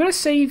 I'm going to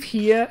save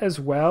here as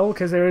well,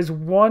 because there is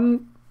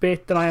one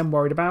bit that I am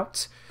worried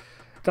about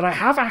that I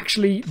have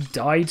actually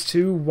died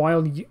to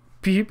while...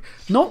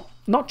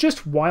 Not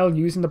just while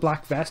using the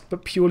Black Vest,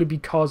 but purely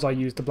because I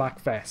used the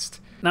Black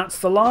Vest. That's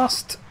the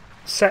last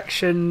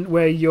section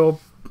where you're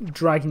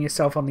dragging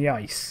yourself on the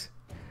ice.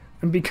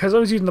 And because I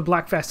was using the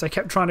Black Vest, I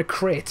kept trying to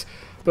crit,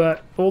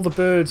 but all the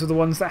birds were the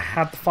ones that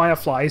had the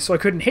fireflies, so I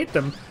couldn't hit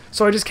them.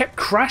 So I just kept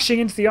crashing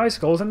into the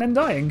icicles and then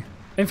dying.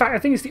 In fact, I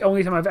think it's the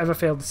only time I've ever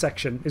failed the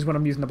section, is when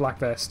I'm using the Black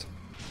Vest.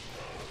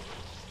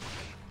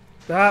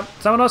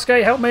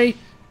 Samanosuke, help me!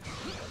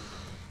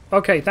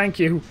 Okay, thank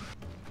you.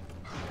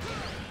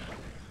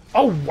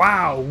 Oh,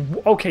 wow!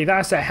 Okay,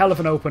 that's a hell of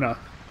an opener.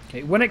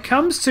 Okay, when it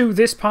comes to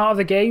this part of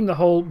the game, the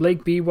whole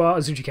Lake Biwa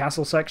Azuchi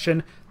Castle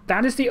section,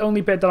 that is the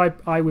only bit that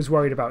I was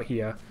worried about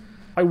here.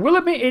 I will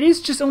admit, it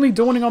is just only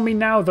dawning on me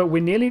now that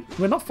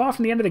we're not far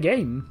from the end of the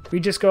game. We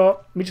just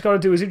got to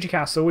do Azuchi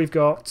Castle, we've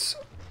got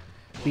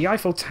the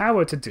Eiffel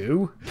Tower to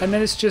do, and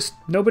then it's just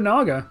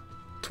Nobunaga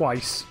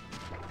twice.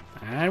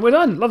 And we're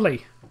done,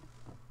 lovely.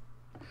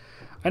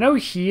 I know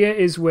here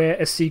is where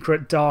a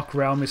secret Dark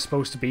Realm is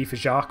supposed to be for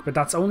Jacques, but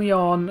that's only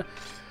on...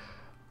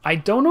 I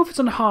don't know if it's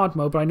on hard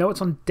mode, but I know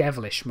it's on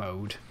devilish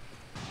mode.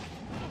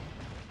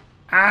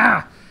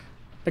 Ah!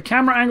 The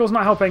camera angle's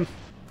not helping.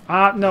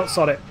 Ah, no,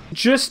 sod it.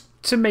 Just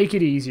to make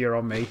it easier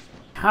on me.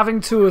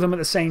 Having two of them at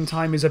the same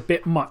time is a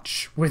bit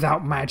much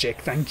without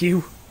magic, thank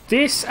you.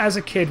 This, as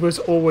a kid, was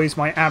always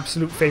my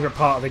absolute favourite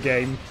part of the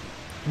game.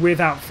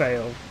 Without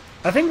fail.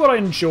 I think what I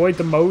enjoyed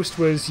the most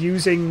was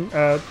using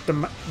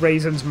the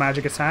Raisin's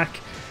magic attack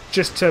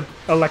just to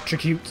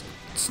electrocute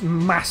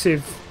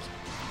massive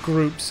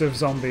groups of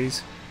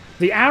zombies.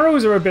 The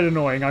arrows are a bit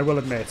annoying, I will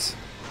admit.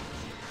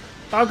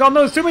 Oh god,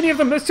 no, there's too many of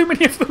them! There's too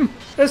many of them!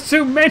 There's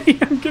too many!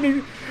 I'm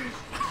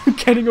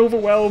getting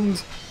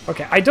overwhelmed.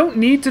 Okay, I don't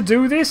need to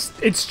do this,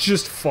 it's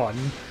just fun.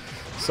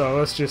 So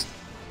let's just...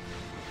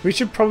 We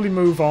should probably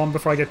move on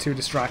before I get too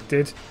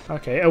distracted.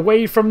 Okay,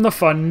 away from the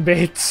fun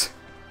bit.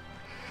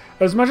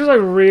 As much as I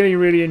really,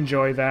 really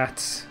enjoy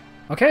that.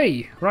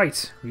 Okay,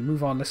 right. We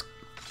move on. Let's...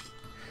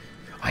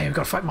 Oh, yeah, we've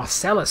got to fight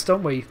Marcellus,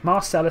 don't we?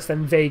 Marcellus,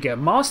 then Vega.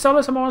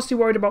 Marcellus, I'm honestly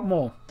worried about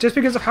more. Just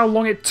because of how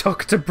long it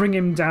took to bring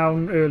him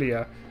down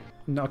earlier.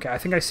 Okay, I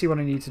think I see what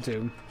I need to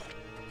do.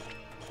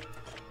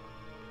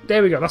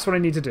 There we go. That's what I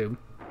need to do.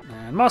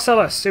 And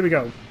Marcellus, here we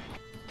go.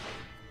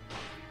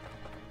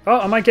 Oh,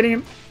 am I getting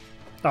him?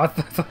 Oh,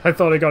 I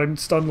thought I got him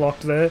stun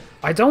locked there.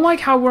 I don't like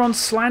how we're on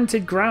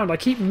slanted ground. I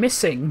keep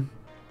missing.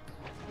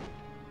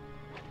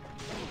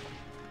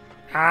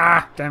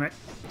 Ah, damn it.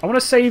 I want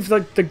to save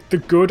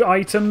the good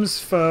items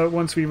for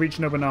once we reach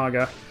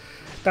Nobunaga.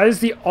 That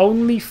is the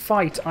only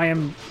fight I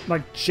am,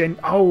 like,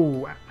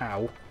 oh,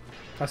 ow.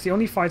 That's the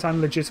only fight I'm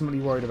legitimately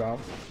worried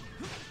about.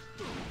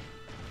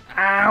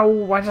 Ow,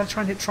 why did I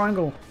try and hit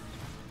triangle?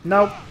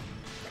 No.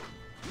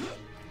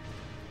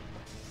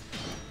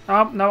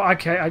 No,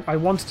 okay, I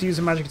wanted to use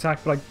a magic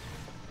attack, but I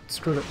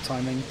screwed up the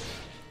timing.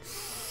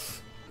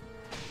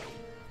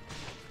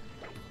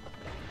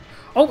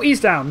 Oh,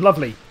 he's down.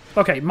 Lovely.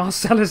 Okay,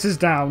 Marcellus is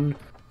down.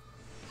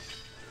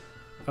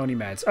 Only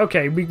meds.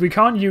 Okay, we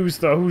can't use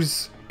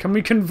those. Can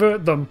we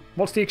convert them?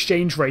 What's the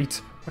exchange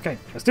rate? Okay,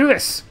 let's do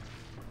this.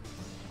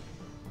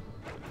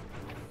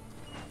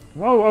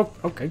 Whoa,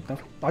 oh, okay. No,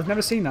 I've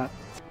never seen that.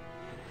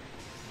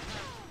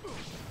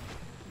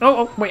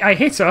 Oh, wait, I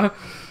hit her.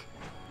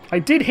 I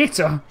did hit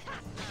her.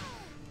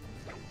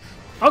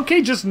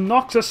 Okay, just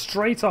knocked her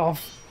straight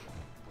off.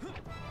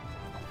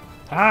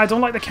 I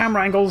don't like the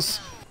camera angles.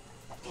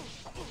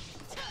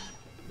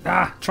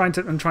 I'm trying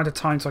to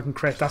time so I can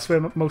crit. That's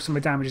where most of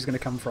my damage is going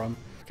to come from.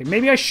 Okay,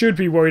 maybe I should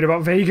be worried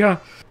about Vega.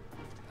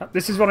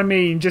 This is what I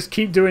mean. Just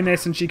keep doing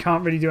this and she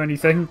can't really do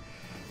anything.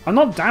 I'm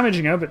not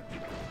damaging her, but...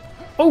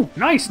 Oh,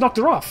 nice! Knocked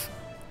her off.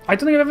 I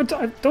don't think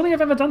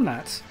I've ever done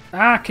that.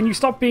 Can you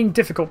stop being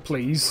difficult,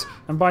 please?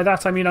 And by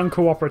that I mean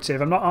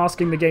uncooperative. I'm not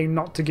asking the game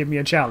not to give me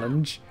a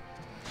challenge.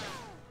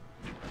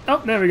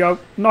 Oh, there we go.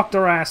 Knocked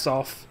her ass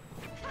off.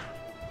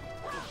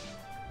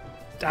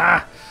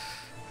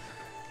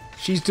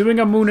 She's doing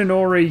a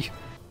Munenori.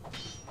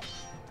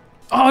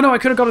 Oh no, I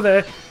could have got her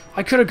there.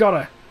 I could have got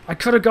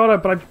her,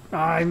 but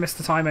I missed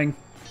the timing.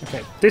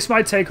 Okay, this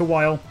might take a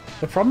while.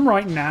 The problem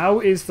right now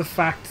is the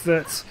fact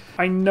that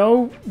I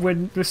know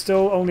we're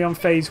still only on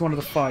phase 1 of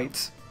the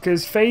fight.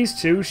 Because phase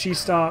 2, she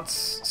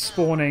starts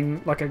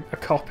spawning like a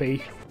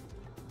copy.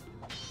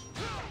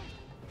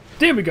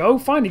 There we go,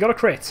 finally got a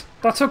crit.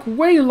 That took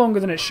way longer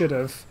than it should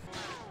have.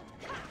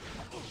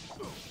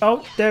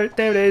 Oh, there it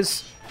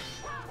is.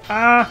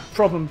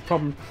 Problem.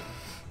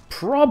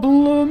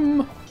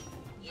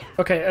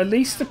 Okay, at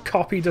least the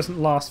copy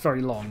doesn't last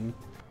very long.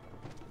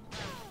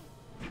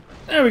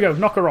 There we go,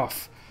 knock her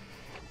off.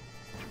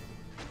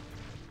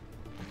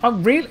 Oh,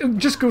 really?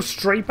 Just go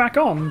straight back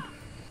on.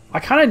 I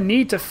kind of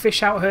need to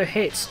fish out her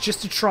hits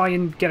just to try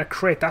and get a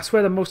crit. That's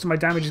where most of my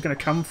damage is going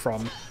to come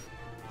from.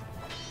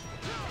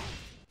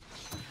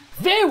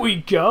 There we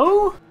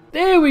go!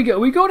 There we go.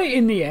 We got it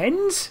in the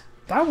end.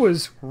 That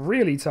was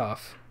really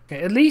tough.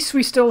 Okay, at least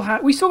we still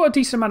got a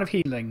decent amount of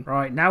healing.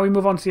 Right, now we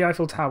move on to the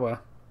Eiffel Tower.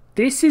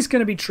 This is going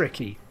to be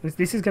tricky.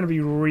 This is going to be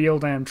real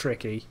damn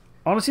tricky.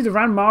 Honestly, the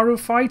Ranmaru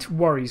fight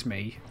worries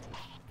me.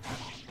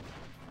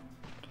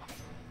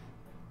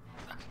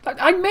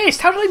 I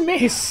missed! How did I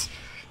miss?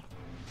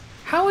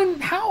 How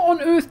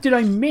on earth did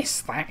I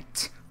miss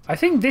that? I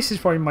think this is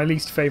probably my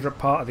least favourite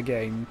part of the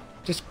game.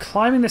 Just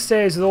climbing the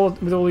stairs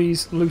with all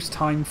these loose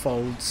time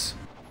folds.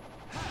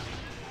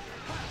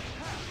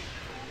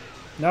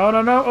 No.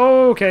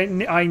 Oh,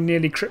 okay. I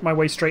nearly tripped my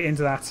way straight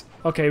into that.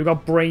 Okay, we've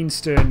got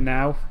Brainstorm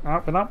now.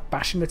 Without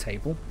bashing the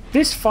table.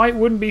 This fight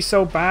wouldn't be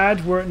so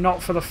bad were it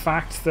not for the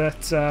fact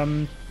that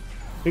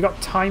we got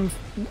time...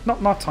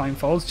 Not time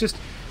folds, just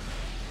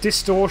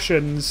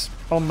distortions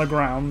on the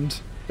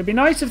ground. It'd be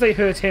nice if they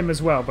hurt him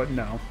as well, but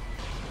no.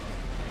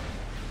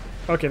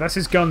 Okay, that's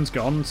his gun's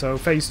gone, so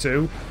phase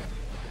 2.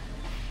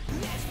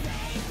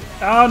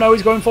 Oh no,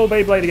 he's going full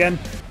Beyblade again.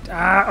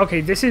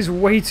 Okay, this is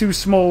way too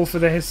small for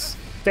this.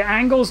 The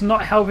angle's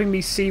not helping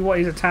me see what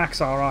his attacks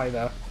are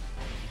either.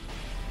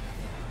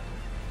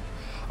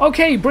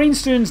 Okay,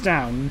 Brainstorm's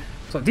down.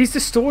 So these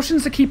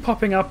distortions that keep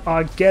popping up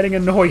are getting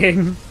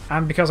annoying.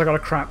 And because I got a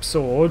crap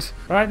sword.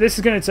 Alright, this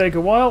is going to take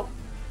a while.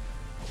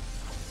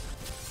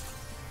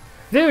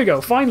 There we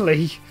go,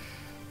 finally.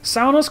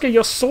 Samanosuke,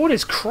 your sword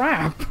is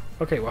crap.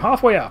 Okay, we're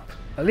halfway up.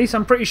 At least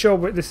I'm pretty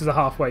sure this is the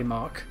halfway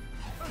mark.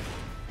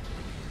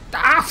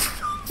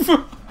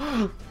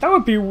 That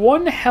would be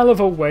one hell of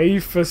a way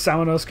for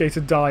Samanosuke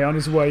to die on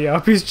his way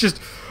up. He's just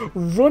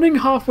running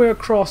halfway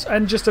across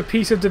and just a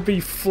piece of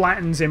debris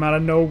flattens him out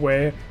of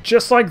nowhere.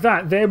 Just like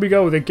that. There we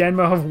go. The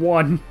Genma have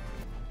won.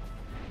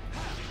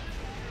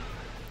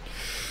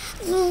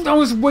 That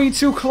was way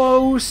too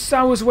close.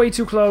 That was way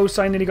too close.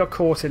 I nearly got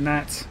caught in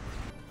that.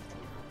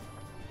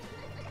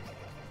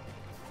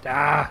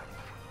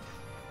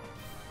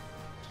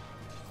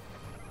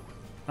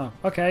 Oh,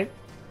 okay.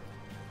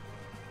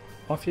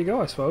 Off you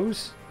go, I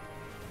suppose.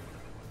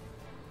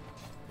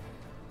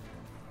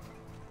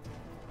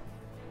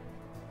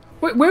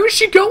 Wait, where is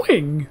she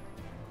going?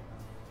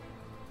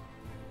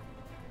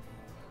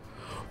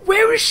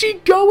 Where is she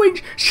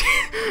going? She's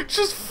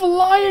just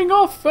flying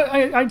off.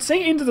 I'd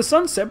say into the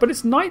sunset, but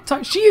it's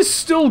nighttime. She is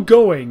still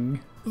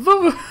going.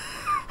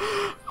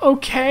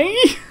 Okay.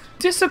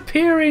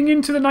 Disappearing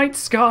into the night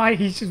sky.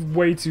 He's just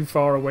way too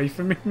far away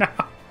from me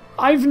now.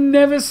 I've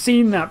never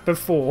seen that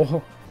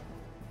before.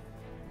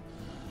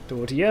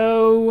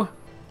 Audio.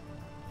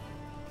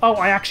 Oh,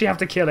 I actually have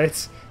to kill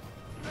it.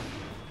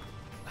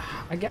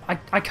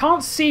 I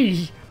can't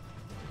see.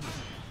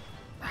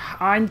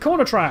 I'm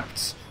corner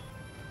trapped.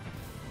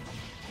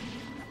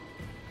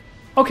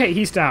 Okay,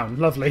 he's down.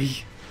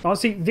 Lovely.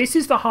 Honestly, this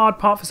is the hard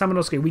part for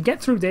Samanosuke. We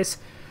get through this,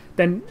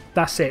 then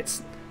that's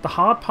it. The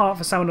hard part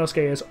for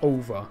Samanosuke is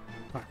over.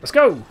 Right, let's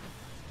go.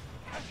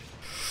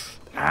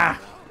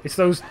 It's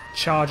those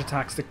charge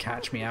attacks that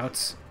catch me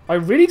out. I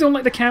really don't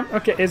like the camp.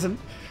 Okay, isn't.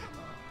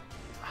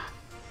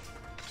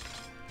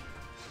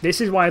 This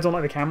is why I don't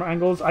like the camera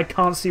angles. I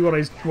can't see what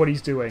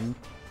he's doing.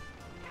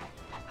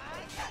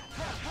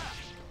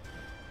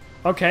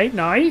 Okay,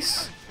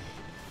 nice.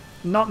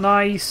 Not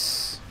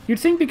nice. You'd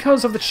think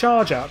because of the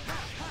charge up,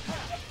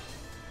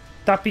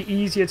 that'd be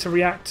easier to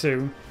react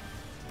to.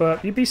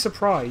 But you'd be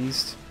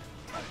surprised.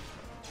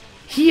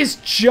 He is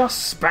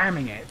just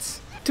spamming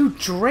it. Dude,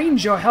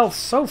 drains your health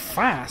so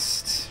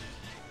fast.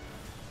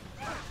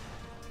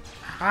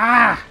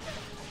 Ah!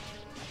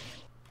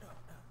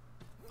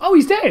 Oh,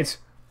 he's dead!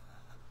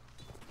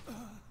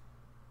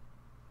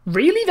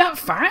 Really? That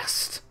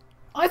fast?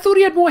 I thought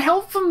he had more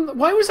health than...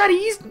 Why was that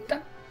easy?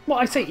 Well,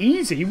 I say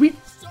easy.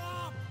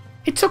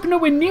 It took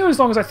nowhere near as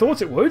long as I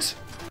thought it would.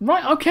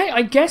 Right, okay,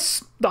 I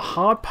guess the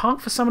hard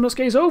part for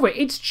Samanosuke is over.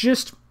 It's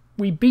just...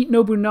 We beat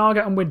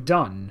Nobunaga and we're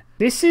done.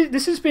 This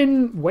has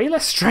been way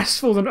less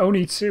stressful than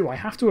Oni 2, I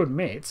have to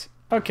admit.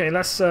 Okay,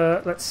 let's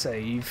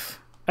save.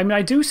 I mean,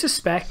 I do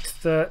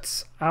suspect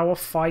that our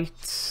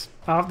fight,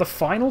 the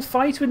final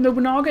fight with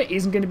Nobunaga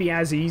isn't going to be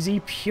as easy,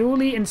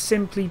 purely and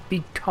simply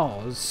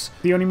because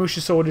the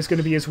Onimusha sword is going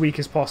to be as weak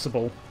as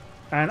possible.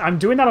 And I'm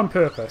doing that on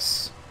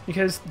purpose.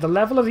 Because the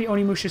level of the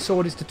Onimusha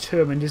sword is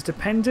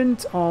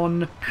dependent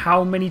on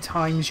how many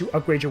times you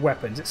upgrade your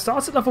weapons. It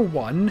starts at level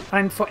 1,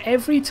 and for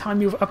every time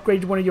you've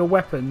upgraded one of your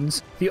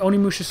weapons, the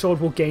Onimusha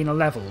sword will gain a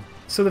level.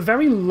 So the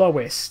very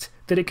lowest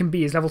that it can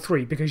be is level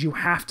 3, because you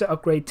have to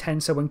upgrade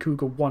Tenso and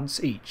Kuga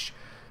once each.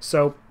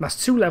 So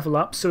that's 2 level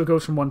ups, so it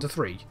goes from 1 to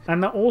 3.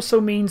 And that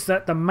also means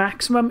that the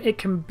maximum it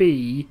can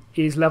be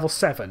is level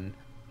 7,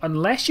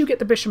 unless you get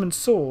the Bishaman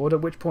sword,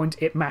 at which point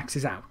it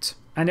maxes out.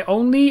 And it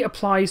only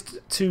applies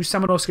to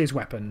Samanosuke's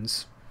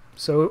weapons.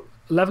 So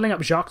leveling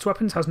up Jacques'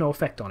 weapons has no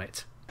effect on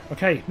it.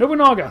 Okay,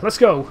 Nobunaga, let's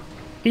go.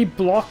 He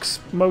blocks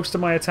most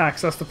of my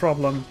attacks, that's the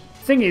problem.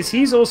 Thing is,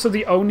 he's also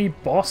the only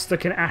boss that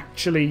can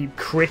actually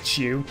crit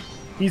you.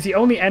 He's the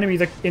only enemy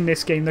that in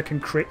this game that can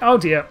crit. Oh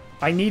dear,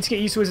 I need to get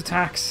used to his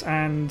attacks,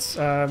 and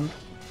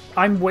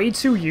I'm way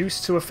too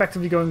used to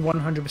effectively going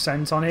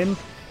 100% on him.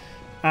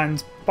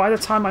 And by the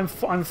time I'm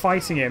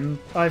fighting him,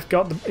 I've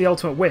got the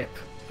ultimate whip.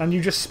 And you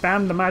just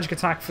spam the magic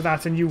attack for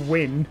that and you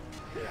win.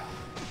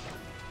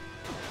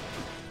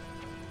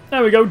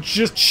 There we go,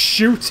 just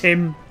shoot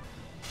him.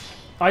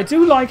 I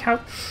do like how...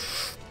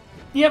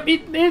 Yep,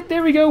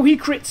 there we go, he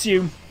crits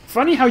you.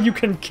 Funny how you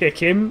can kick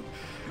him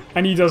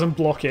and he doesn't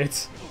block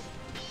it.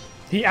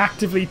 He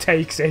actively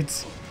takes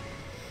it.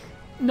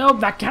 No,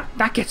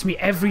 that gets me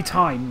every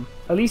time.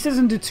 At least it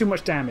doesn't do too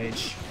much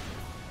damage.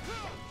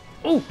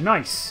 Oh,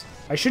 nice.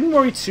 I shouldn't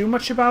worry too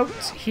much about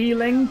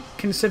healing,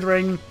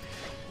 considering...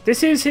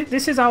 This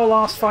is our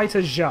last fight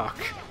as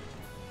Jacques.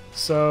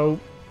 So,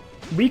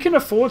 we can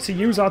afford to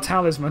use our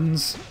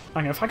talismans.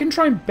 Hang on, if I can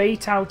try and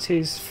bait out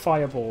his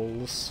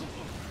fireballs.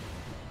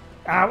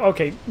 Ow,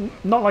 okay,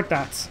 not like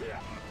that.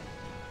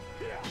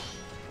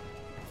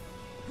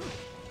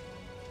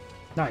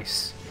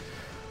 Nice.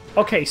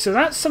 Okay, so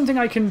that's something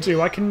I can do.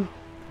 I can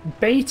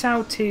bait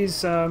out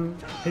his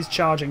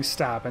charging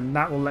stab, and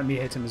that will let me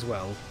hit him as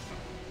well.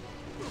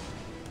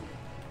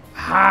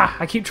 Ah,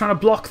 I keep trying to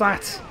block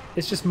that.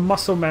 It's just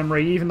muscle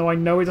memory, even though I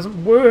know it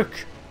doesn't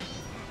work.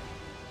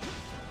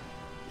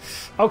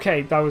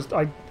 Okay, that was...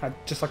 I had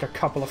just like a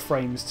couple of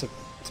frames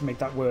to make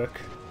that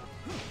work.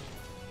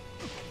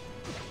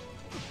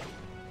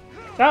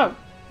 Oh!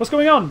 What's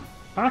going on?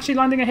 I'm actually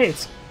landing a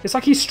hit. It's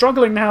like he's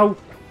struggling now.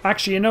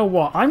 Actually, you know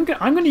what? I'm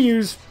gonna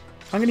use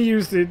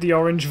the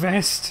orange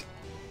vest.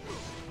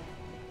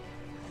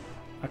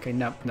 Okay,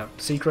 no,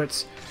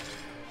 secrets.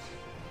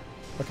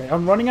 Okay,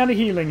 I'm running out of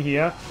healing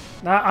here.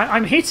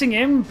 I'm hitting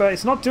him, but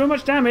it's not doing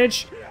much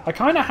damage. I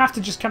kind of have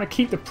to just kind of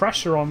keep the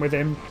pressure on with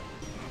him.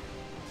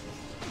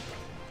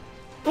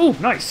 Oh,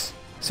 nice.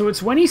 So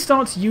it's when he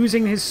starts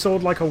using his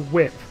sword like a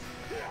whip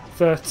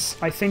that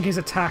I think his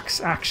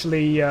attacks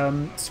actually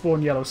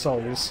spawn yellow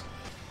souls.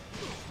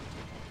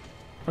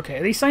 Okay,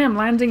 at least I am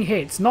landing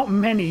hits. Not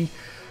many.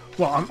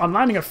 Well, I'm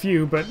landing a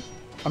few, but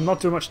I'm not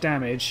doing much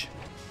damage.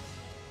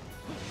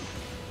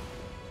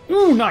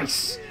 Ooh,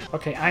 nice.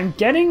 Okay,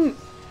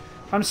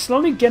 I'm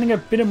slowly getting a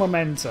bit of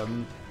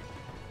momentum.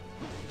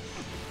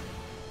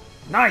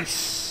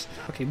 Nice!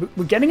 Okay,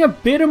 we're getting a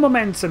bit of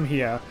momentum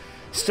here.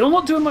 Still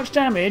not doing much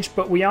damage,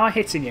 but we are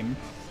hitting him.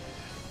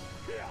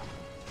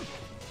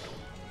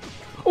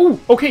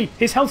 Oh, okay,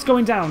 his health's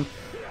going down.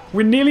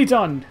 We're nearly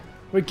done.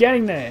 We're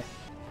getting there.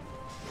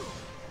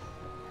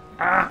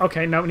 Ah,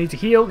 okay, no, we need to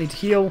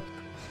heal,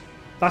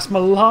 That's my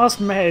last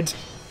med.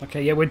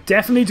 Okay, yeah, we're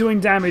definitely doing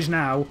damage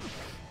now.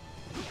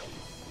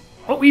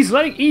 Oh, he's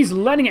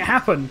letting it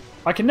happen.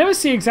 I can never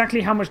see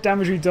exactly how much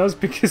damage he does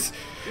because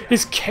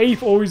his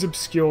cape always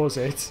obscures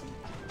it.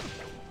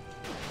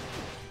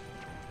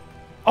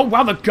 Oh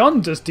wow, the gun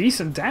does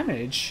decent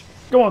damage.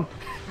 Go on.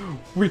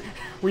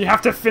 We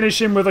have to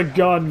finish him with a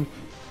gun.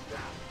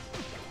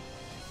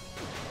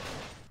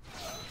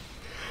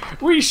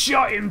 We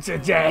shot him to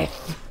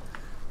death.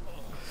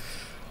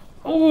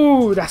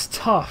 Oh, that's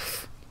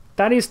tough.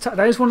 That is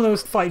one of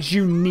those fights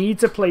you need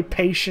to play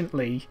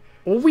patiently.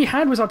 All we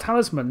had was our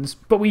talismans,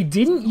 but we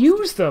didn't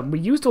use them. We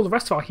used all the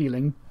rest of our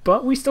healing,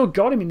 but we still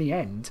got him in the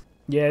end.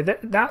 Yeah,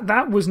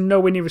 that was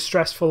nowhere near as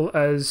stressful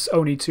as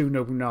Oni 2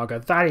 Nobunaga.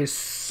 That is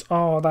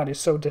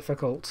so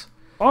difficult.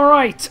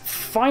 Alright,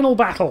 final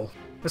battle.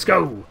 Let's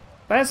go.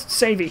 Let's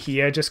save it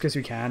here just because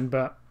we can,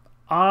 but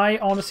I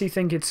honestly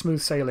think it's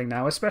smooth sailing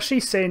now, especially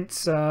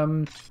since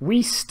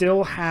we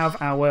still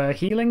have our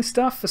healing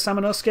stuff for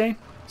Samanosuke.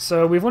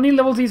 So we've only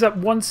leveled these up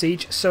once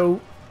each,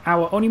 so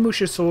our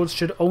Onimusha swords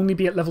should only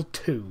be at level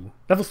 2.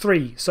 Level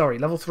 3, sorry,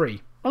 level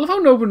 3. I love how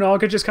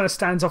Nobunaga just kind of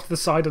stands off to the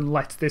side and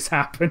lets this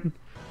happen.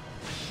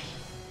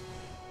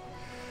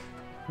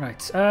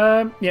 Right,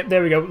 yep,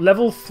 there we go,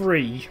 level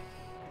 3.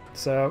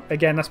 So,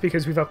 again, that's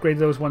because we've upgraded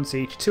those once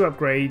each. 2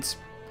 upgrades,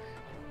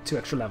 2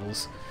 extra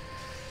levels.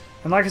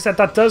 And like I said,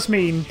 that does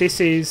mean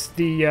this is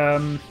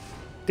the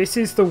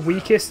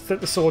weakest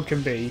that the sword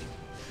can be.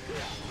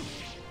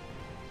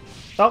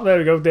 Oh, there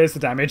we go, there's the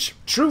damage.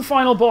 True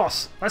final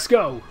boss, let's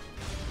go!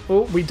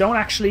 Oh, we don't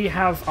actually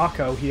have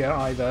Akko here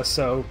either,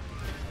 so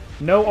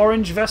no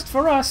orange vest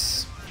for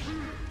us.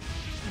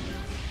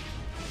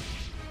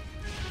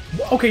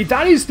 Okay,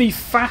 that is the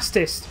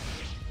fastest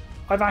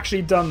I've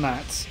actually done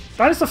that.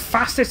 That is the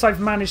fastest I've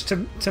managed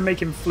to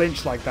make him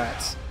flinch like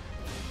that.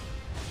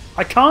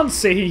 I can't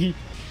see.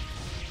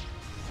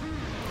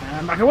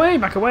 And back away,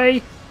 back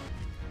away.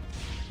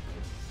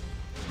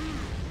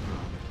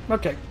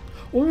 Okay.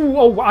 Ooh,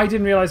 oh, I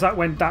didn't realise that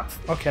went that...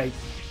 Okay.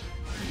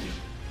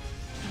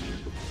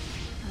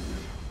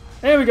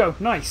 There we go,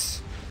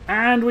 nice.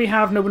 And we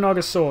have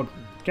Nobunaga's sword.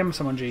 Give him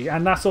someone G.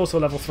 And that's also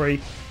level 3.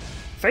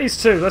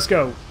 Phase 2, let's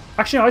go.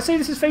 Actually, no, I'd say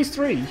this is phase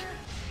 3.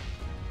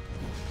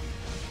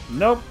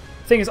 Nope.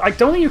 Thing is, I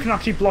don't think you can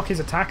actually block his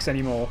attacks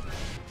anymore.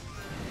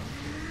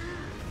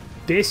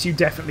 This you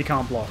definitely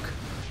can't block.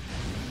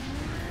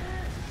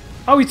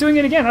 Oh, he's doing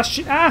it again.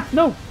 That's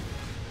no.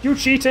 You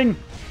cheating.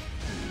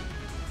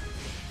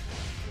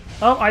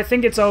 Oh, I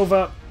think it's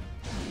over.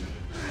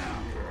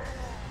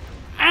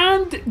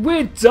 And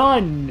we're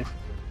done.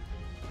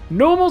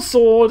 Normal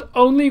sword,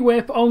 only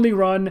whip, only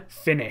run,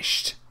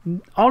 finished.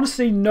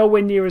 Honestly,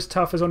 nowhere near as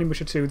tough as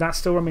Onimusha 2. That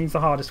still remains the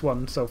hardest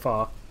one so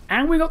far.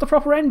 And we got the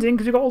proper ending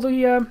because we got all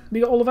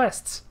the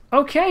vests.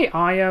 Okay,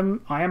 I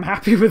am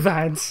happy with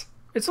that.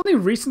 It's only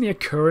recently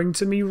occurring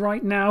to me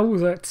right now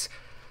that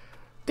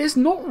there's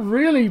not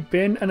really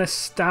been an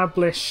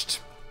established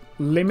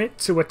limit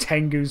to a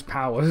Tengu's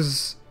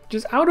powers.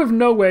 Just out of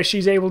nowhere,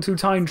 she's able to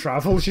time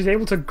travel. She's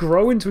able to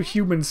grow into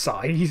human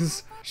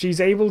size.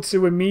 She's able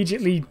to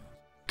immediately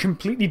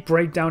completely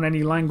break down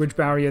any language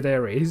barrier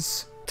there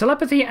is.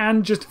 Telepathy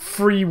and just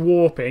free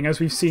warping, as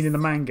we've seen in the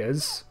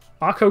mangas.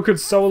 Akko could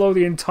solo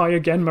the entire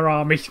Genma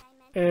army.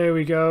 There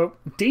we go.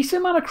 Decent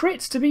amount of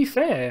crits, to be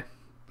fair.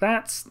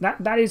 That's at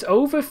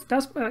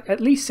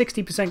least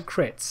 60%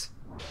 crits.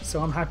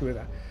 So I'm happy with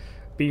that.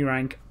 B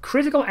rank.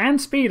 Critical and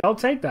speed, I'll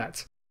take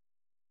that.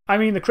 I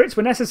mean, the crits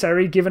were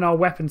necessary given our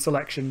weapon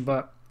selection,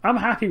 but I'm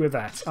happy with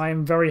that. I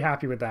am very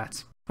happy with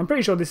that. I'm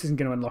pretty sure this isn't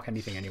going to unlock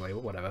anything anyway,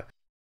 but whatever.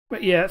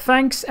 But yeah,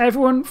 thanks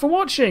everyone for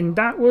watching.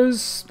 That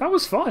was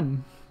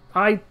fun.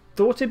 I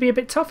thought it'd be a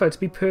bit tougher, to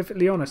be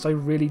perfectly honest. I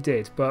really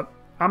did, but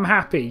I'm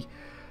happy.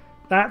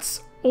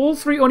 That's all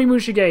 3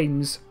 Onimusha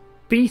games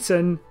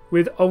beaten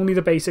with only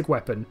the basic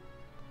weapon.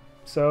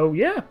 So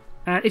yeah.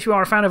 And if you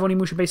are a fan of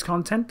Onimusha-based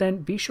content,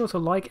 then be sure to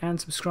like and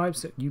subscribe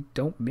so you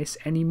don't miss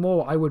any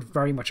more. I would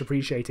very much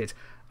appreciate it.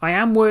 I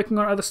am working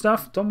on other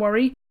stuff, don't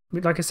worry.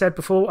 Like I said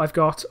before, I've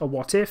got a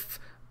What-If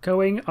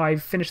going.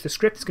 I've finished the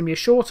script. It's going to be a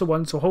shorter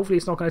one, so hopefully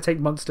it's not going to take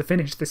months to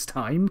finish this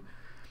time.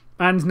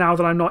 And now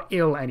that I'm not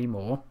ill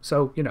anymore,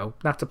 so, you know,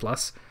 that's a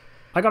plus.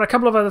 I got a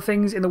couple of other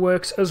things in the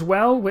works as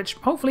well, which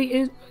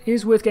hopefully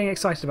is worth getting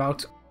excited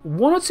about.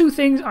 1 or 2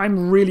 things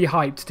I'm really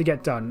hyped to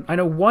get done. I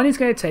know one is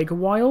going to take a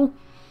while,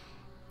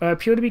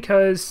 purely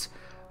because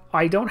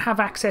I don't have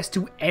access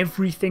to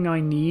everything I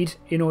need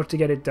in order to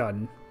get it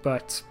done.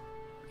 But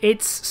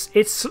it's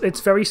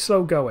very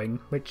slow going,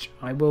 which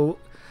I will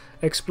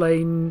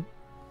explain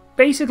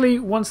basically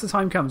once the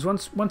time comes.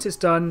 Once it's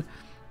done,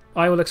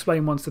 I will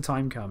explain once the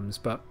time comes.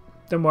 But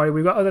don't worry,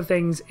 we've got other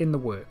things in the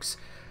works.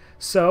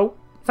 So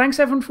thanks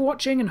everyone for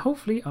watching, and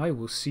hopefully I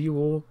will see you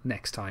all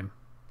next time.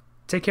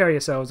 Take care of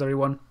yourselves,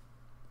 everyone.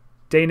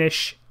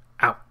 Danish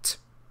out.